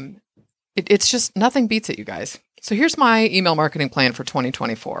 It's just nothing beats it, you guys. So here's my email marketing plan for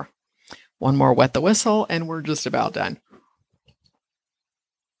 2024. One more wet the whistle, and we're just about done.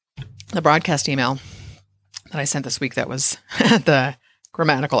 The broadcast email that I sent this week that was the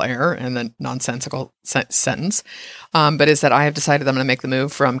grammatical error and the nonsensical sentence, but is that I have decided I'm going to make the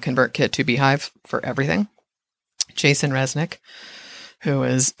move from ConvertKit to Beehive for everything. Jason Resnick, who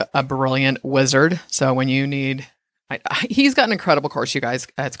is a brilliant wizard. So when you need, he's got an incredible course, you guys.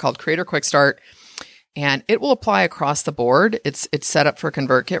 It's called Creator Quick Start, and it will apply across the board. It's set up for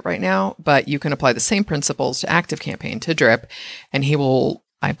ConvertKit right now, but you can apply the same principles to ActiveCampaign, to Drip, and he will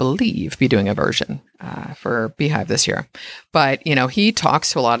I believe, be doing a version for Beehive this year. But, he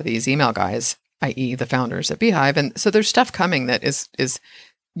talks to a lot of these email guys, i.e. the founders at Beehive. And so there's stuff coming that is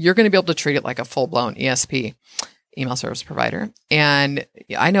you're going to be able to treat it like a full-blown ESP, email service provider. And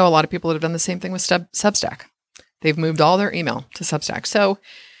I know a lot of people that have done the same thing with Substack. They've moved all their email to Substack. So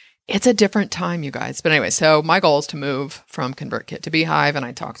it's a different time, you guys. But anyway, so my goal is to move from ConvertKit to Beehive, and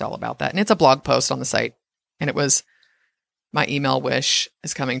I talked all about that. And it's a blog post on the site. And it was, my email wish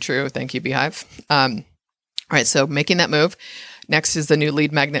is coming true. Thank you, Beehive. All right, so making that move. Next is the new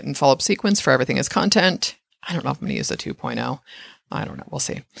lead magnet and follow-up sequence for everything is content. I don't know if I'm going to use the 2.0. I don't know. We'll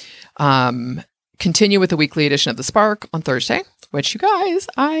see. Continue with the weekly edition of The Spark on Thursday, which, you guys,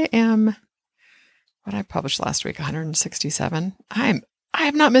 what I published last week, 167. I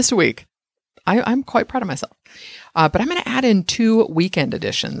have not missed a week. I'm quite proud of myself. But I'm going to add in 2 weekend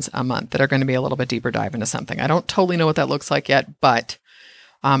editions a month that are going to be a little bit deeper dive into something. I don't totally know what that looks like yet, but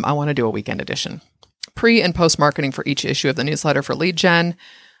I want to do a weekend edition. Pre and post marketing for each issue of the newsletter for lead gen.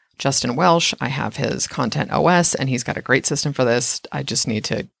 Justin Welsh, I have his Content OS, and he's got a great system for this. I just need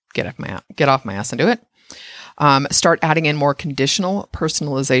to get off my ass and do it. Start adding in more conditional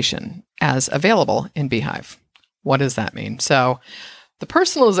personalization as available in Beehive. What does that mean? So the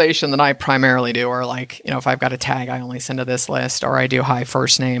personalization that I primarily do are like, if I've got a tag, I only send to this list, or I do hi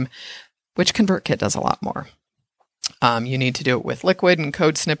first name, which ConvertKit does a lot more. You need to do it with Liquid and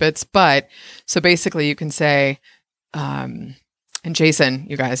code snippets. But so basically you can say, and Jason,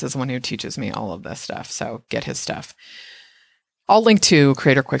 you guys, is the one who teaches me all of this stuff. So get his stuff. I'll link to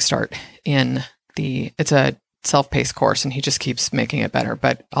Creator Quick Start it's a self-paced course, and he just keeps making it better,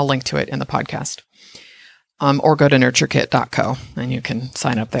 but I'll link to it in the podcast. Or go to nurturekit.co and you can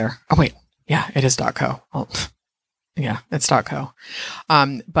sign up there. Oh, wait. Yeah, it is .co. Yeah, it's .co.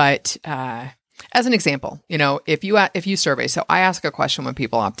 But as an example, if you survey, so I ask a question when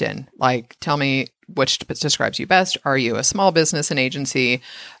people opt in, like, tell me which describes you best. Are you a small business, an agency,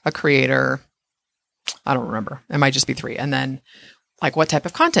 a creator? I don't remember. It might just be 3. And then, like, what type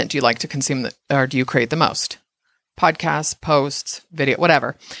of content do you like to consume or do you create the most? Podcasts, posts, video,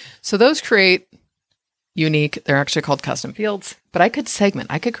 whatever. So those create unique, they're actually called custom fields, but I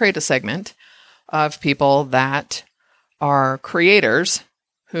could create a segment of people that are creators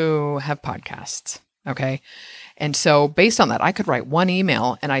who have podcasts. Okay. And so based on that, I could write one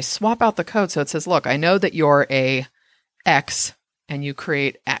email and I swap out the code. So it says, look, I know that you're a X and you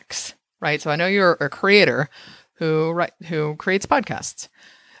create X, right? So I know you're a creator who creates podcasts.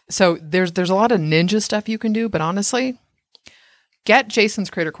 So there's a lot of ninja stuff you can do, but honestly, get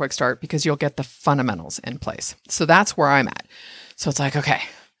Jason's Creator Quick Start because you'll get the fundamentals in place. So that's where I'm at. So it's like, okay,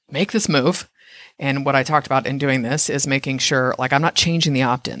 make this move. And what I talked about in doing this is making sure, like, I'm not changing the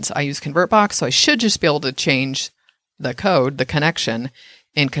opt-ins. I use ConvertBox, so I should just be able to change the code, the connection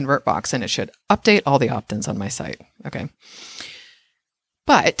in ConvertBox, and it should update all the opt-ins on my site. Okay.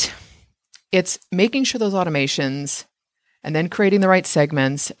 But it's making sure those automations and then creating the right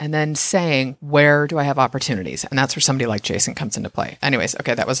segments and then saying, where do I have opportunities? And that's where somebody like Jason comes into play. Anyways,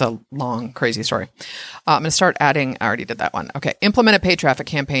 okay, that was a long, crazy story. I'm going to start adding, I already did that one. Okay, implement a paid traffic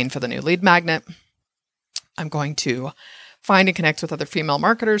campaign for the new lead magnet. I'm going to find and connect with other female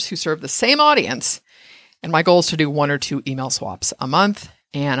marketers who serve the same audience. And my goal is to do 1 or 2 email swaps a month.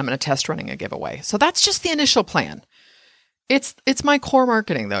 And I'm going to test running a giveaway. So that's just the initial plan. It's my core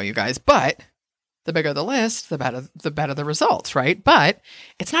marketing though, you guys, but the bigger the list, the better the results, right? But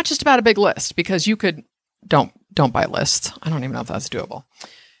it's not just about a big list because you could, don't buy lists. I don't even know if that's doable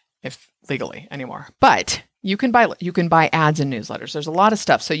if legally anymore, but you can buy ads in newsletters. There's a lot of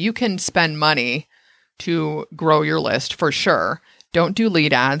stuff. So you can spend money to grow your list for sure. Don't do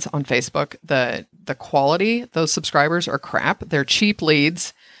lead ads on Facebook. The quality, those subscribers are crap. They're cheap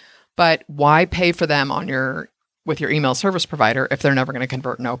leads, but why pay for them with your email service provider if they're never going to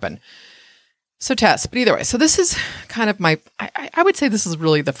convert and open? So test, but either way. So this is kind of I would say this is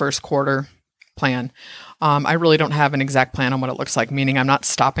really the first quarter plan. I really don't have an exact plan on what it looks like, meaning I'm not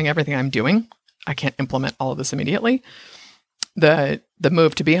stopping everything I'm doing. I can't implement all of this immediately. The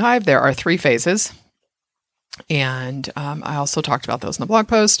move to Beehive, there are 3 phases. And I also talked about those in the blog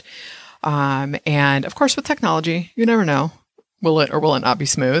post. And of course, with technology, you never know, will it or will it not be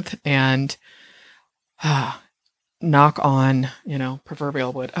smooth? And knock on,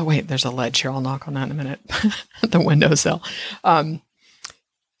 proverbial wood. Oh, wait, there's a ledge here. I'll knock on that in a minute. The windowsill.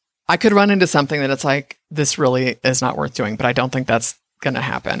 I could run into something that it's like, this really is not worth doing, but I don't think that's going to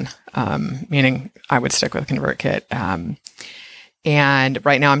happen. Meaning I would stick with ConvertKit. And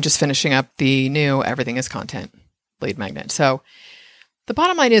right now I'm just finishing up the new Everything is Content lead magnet. So the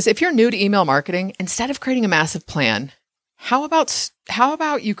bottom line is, if you're new to email marketing, instead of creating a massive plan, How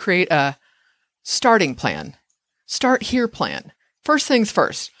about you create a starting plan? Start here plan. First things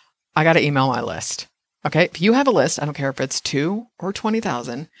first, I got to email my list. Okay. If you have a list, I don't care if it's 2 or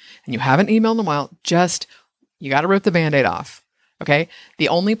 20,000 and you haven't emailed them well, you got to rip the Band-Aid off. Okay. The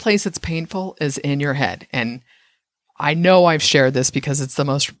only place it's painful is in your head. And I know I've shared this because it's the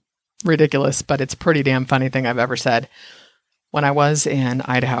most ridiculous, but it's a pretty damn funny thing I've ever said. When I was in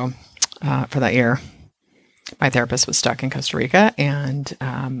Idaho for that year, my therapist was stuck in Costa Rica,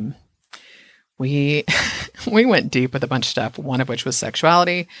 and we went deep with a bunch of stuff, one of which was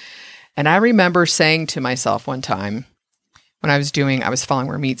sexuality. And I remember saying to myself one time when I was following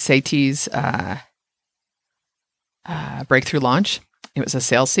Ramit Sethi's breakthrough launch. It was a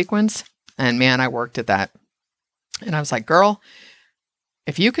sales sequence, and man, I worked at that. And I was like, girl,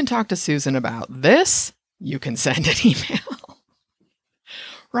 if you can talk to Susan about this, you can send an email,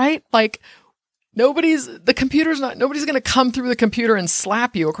 right? Like nobody's going to come through the computer and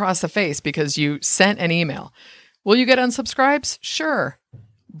slap you across the face because you sent an email. Will you get unsubscribes? Sure.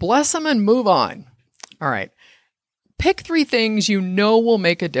 Bless them and move on. All right. Pick 3 things you know will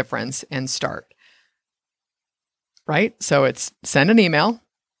make a difference and start. Right? So it's send an email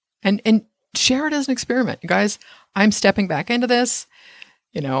and share it as an experiment. You guys, I'm stepping back into this.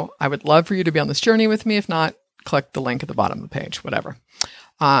 I would love for you to be on this journey with me. If not, click the link at the bottom of the page, whatever.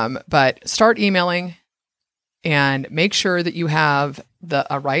 But start emailing and make sure that you have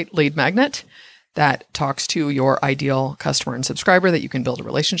a right lead magnet that talks to your ideal customer and subscriber that you can build a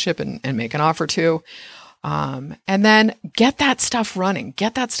relationship and make an offer to. And then get that stuff running,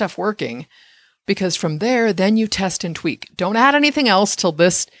 get that stuff working, because from there, then you test and tweak. Don't add anything else till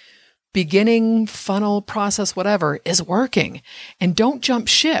this beginning funnel process, whatever, is working. And don't jump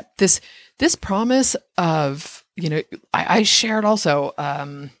ship. This promise of, I shared also,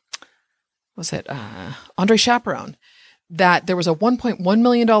 Andre Chaperone, that there was a $1.1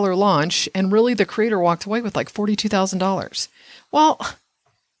 million launch and really the creator walked away with like $42,000. Well,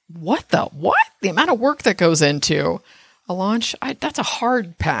 what? The amount of work that goes into a launch, that's a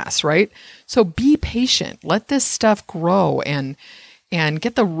hard pass, right? So be patient. Let this stuff grow and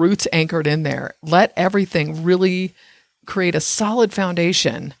get the roots anchored in there. Let everything really create a solid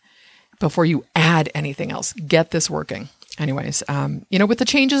foundation before you add anything else. Get this working. Anyways, with the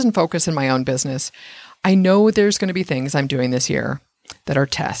changes in focus in my own business, I know there's going to be things I'm doing this year that are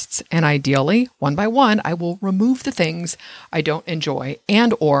tests. And ideally, one by one, I will remove the things I don't enjoy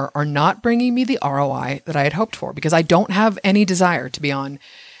and or are not bringing me the ROI that I had hoped for, because I don't have any desire to be on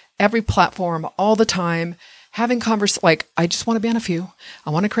every platform all the time, having I just want to be on a few.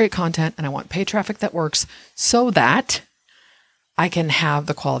 I want to create content and I want paid traffic that works so that I can have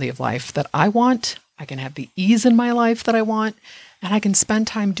the quality of life that I want. I can have the ease in my life that I want, and I can spend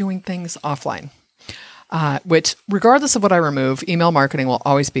time doing things offline. Which, regardless of what I remove, email marketing will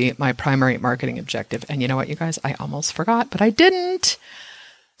always be my primary marketing objective. And you know what, you guys? I almost forgot, but I didn't.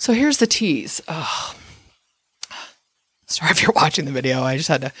 So here's the tease. Oh, sorry if you're watching the video. I just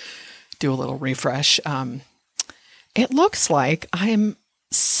had to do a little refresh. It looks like I'm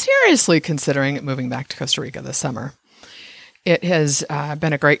seriously considering moving back to Costa Rica this summer. It has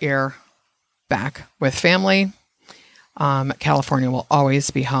been a great year back with family. California will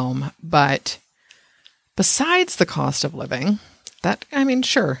always be home, but besides the cost of living, that,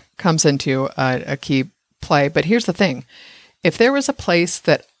 sure, comes into a key play. But here's the thing. If there was a place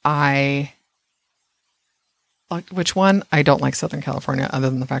that I don't like Southern California other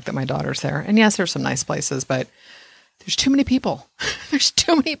than the fact that my daughter's there. And yes, there's some nice places, but there's too many people. There's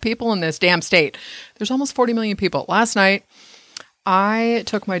too many people in this damn state. There's almost 40 million people. Last night, I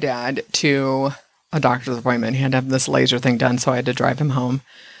took my dad to a doctor's appointment. He had to have this laser thing done, so I had to drive him home.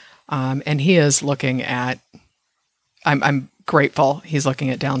 And he is looking at, I'm grateful he's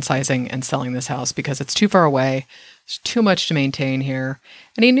looking at downsizing and selling this house because it's too far away. There's too much to maintain here.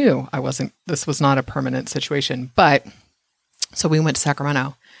 And he knew this was not a permanent situation. But so we went to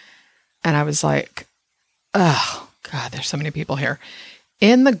Sacramento and I was like, oh God, there's so many people here.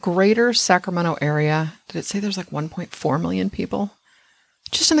 In the greater Sacramento area, did it say there's like 1.4 million people?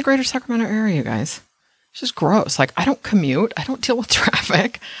 Just in the greater Sacramento area, you guys. It's just gross. Like, I don't commute. I don't deal with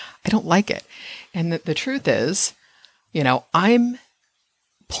traffic. I don't like it. And the truth is, I'm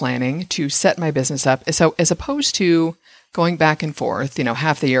planning to set my business up. So as opposed to going back and forth,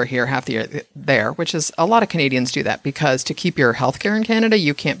 half the year here, half the year there, which is a lot of Canadians do that because to keep your healthcare in Canada,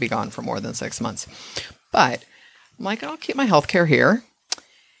 you can't be gone for more than 6 months. But I'm like, I'll keep my healthcare here.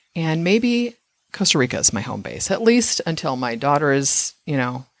 And maybe Costa Rica is my home base, at least until my daughter is,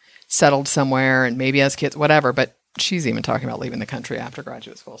 settled somewhere and maybe has kids, whatever. But she's even talking about leaving the country after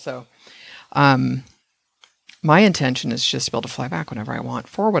graduate school. So my intention is just to be able to fly back whenever I want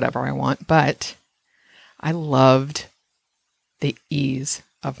for whatever I want. But I loved the ease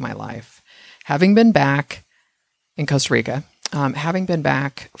of my life. Having been back in Costa Rica, having been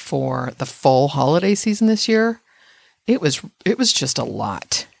back for the full holiday season this year, it was just a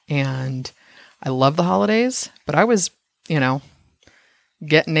lot. And I love the holidays, but I was,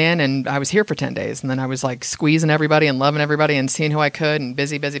 getting in, and I was here for 10 days. And then I was like squeezing everybody and loving everybody and seeing who I could and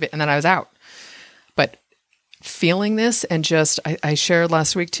busy. And then I was out. But feeling this, and just, I shared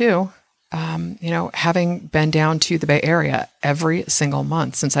last week too, having been down to the Bay Area every single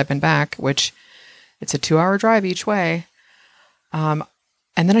month since I've been back, which it's a 2-hour drive each way. And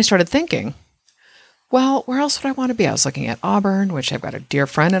then I started thinking, well, where else would I want to be? I was looking at Auburn, which I've got a dear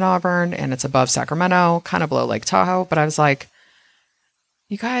friend in Auburn, and it's above Sacramento, kind of below Lake Tahoe. But I was like,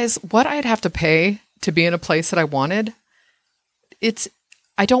 you guys, what I'd have to pay to be in a place that I wanted,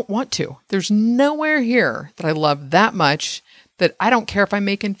 I don't want to. There's nowhere here that I love that much that I don't care if I'm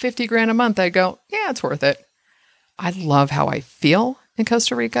making $50,000 a month. I go, yeah, it's worth it. I love how I feel in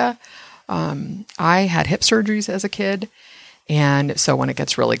Costa Rica. I had hip surgeries as a kid. And so when it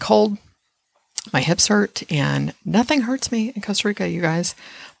gets really cold, my hips hurt, and nothing hurts me in Costa Rica, you guys.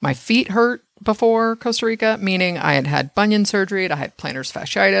 My feet hurt before Costa Rica, meaning I had bunion surgery. I had plantar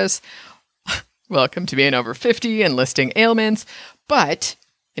fasciitis. Welcome to being over 50 and listing ailments. But,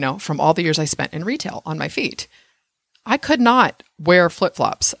 from all the years I spent in retail on my feet, I could not wear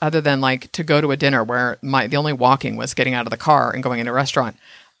flip-flops other than like to go to a dinner where the only walking was getting out of the car and going in a restaurant.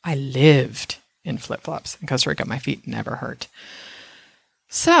 I lived in flip-flops in Costa Rica. My feet never hurt.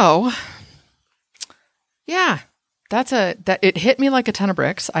 So, yeah, it hit me like a ton of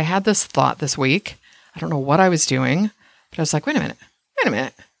bricks. I had this thought this week. I don't know what I was doing, but I was like, wait a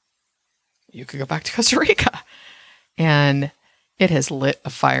minute. You could go back to Costa Rica. And it has lit a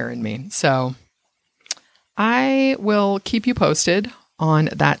fire in me. So I will keep you posted on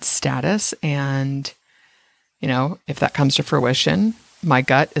that status. And, if that comes to fruition, my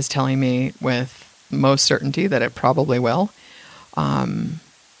gut is telling me with most certainty that it probably will.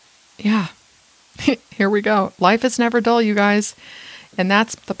 Yeah. Here we go. Life is never dull, you guys. And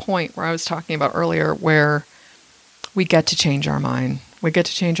that's the point where I was talking about earlier, where we get to change our mind. We get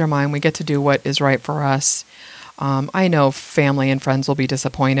to do what is right for us. I know family and friends will be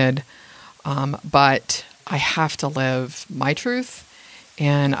disappointed, but I have to live my truth,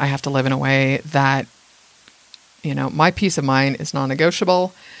 and I have to live in a way that, my peace of mind is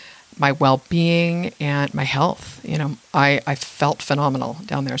non-negotiable, my well-being and my health. I felt phenomenal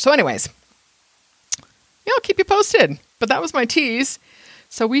down there. So anyways, I'll keep you posted, but that was my tease.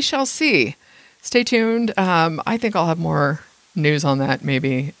 So we shall see. Stay tuned. I think I'll have more news on that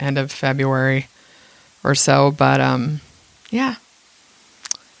maybe end of February or so, but yeah,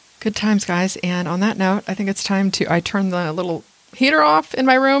 good times, guys. And on that note, I think it's time I turn the little heater off in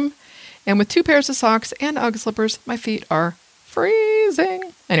my room, and with 2 pairs of socks and Ugg slippers, my feet are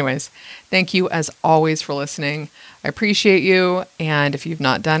freezing. Anyways, thank you as always for listening. I appreciate you. And if you've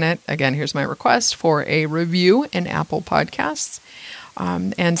not done it, again, here's my request for a review in Apple Podcasts.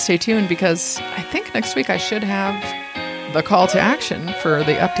 And stay tuned, because I think next week I should have the call to action for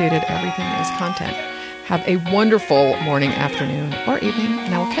the updated Everything Is content. Have a wonderful morning, afternoon, or evening,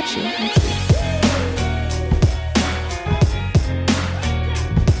 and I will catch you next week.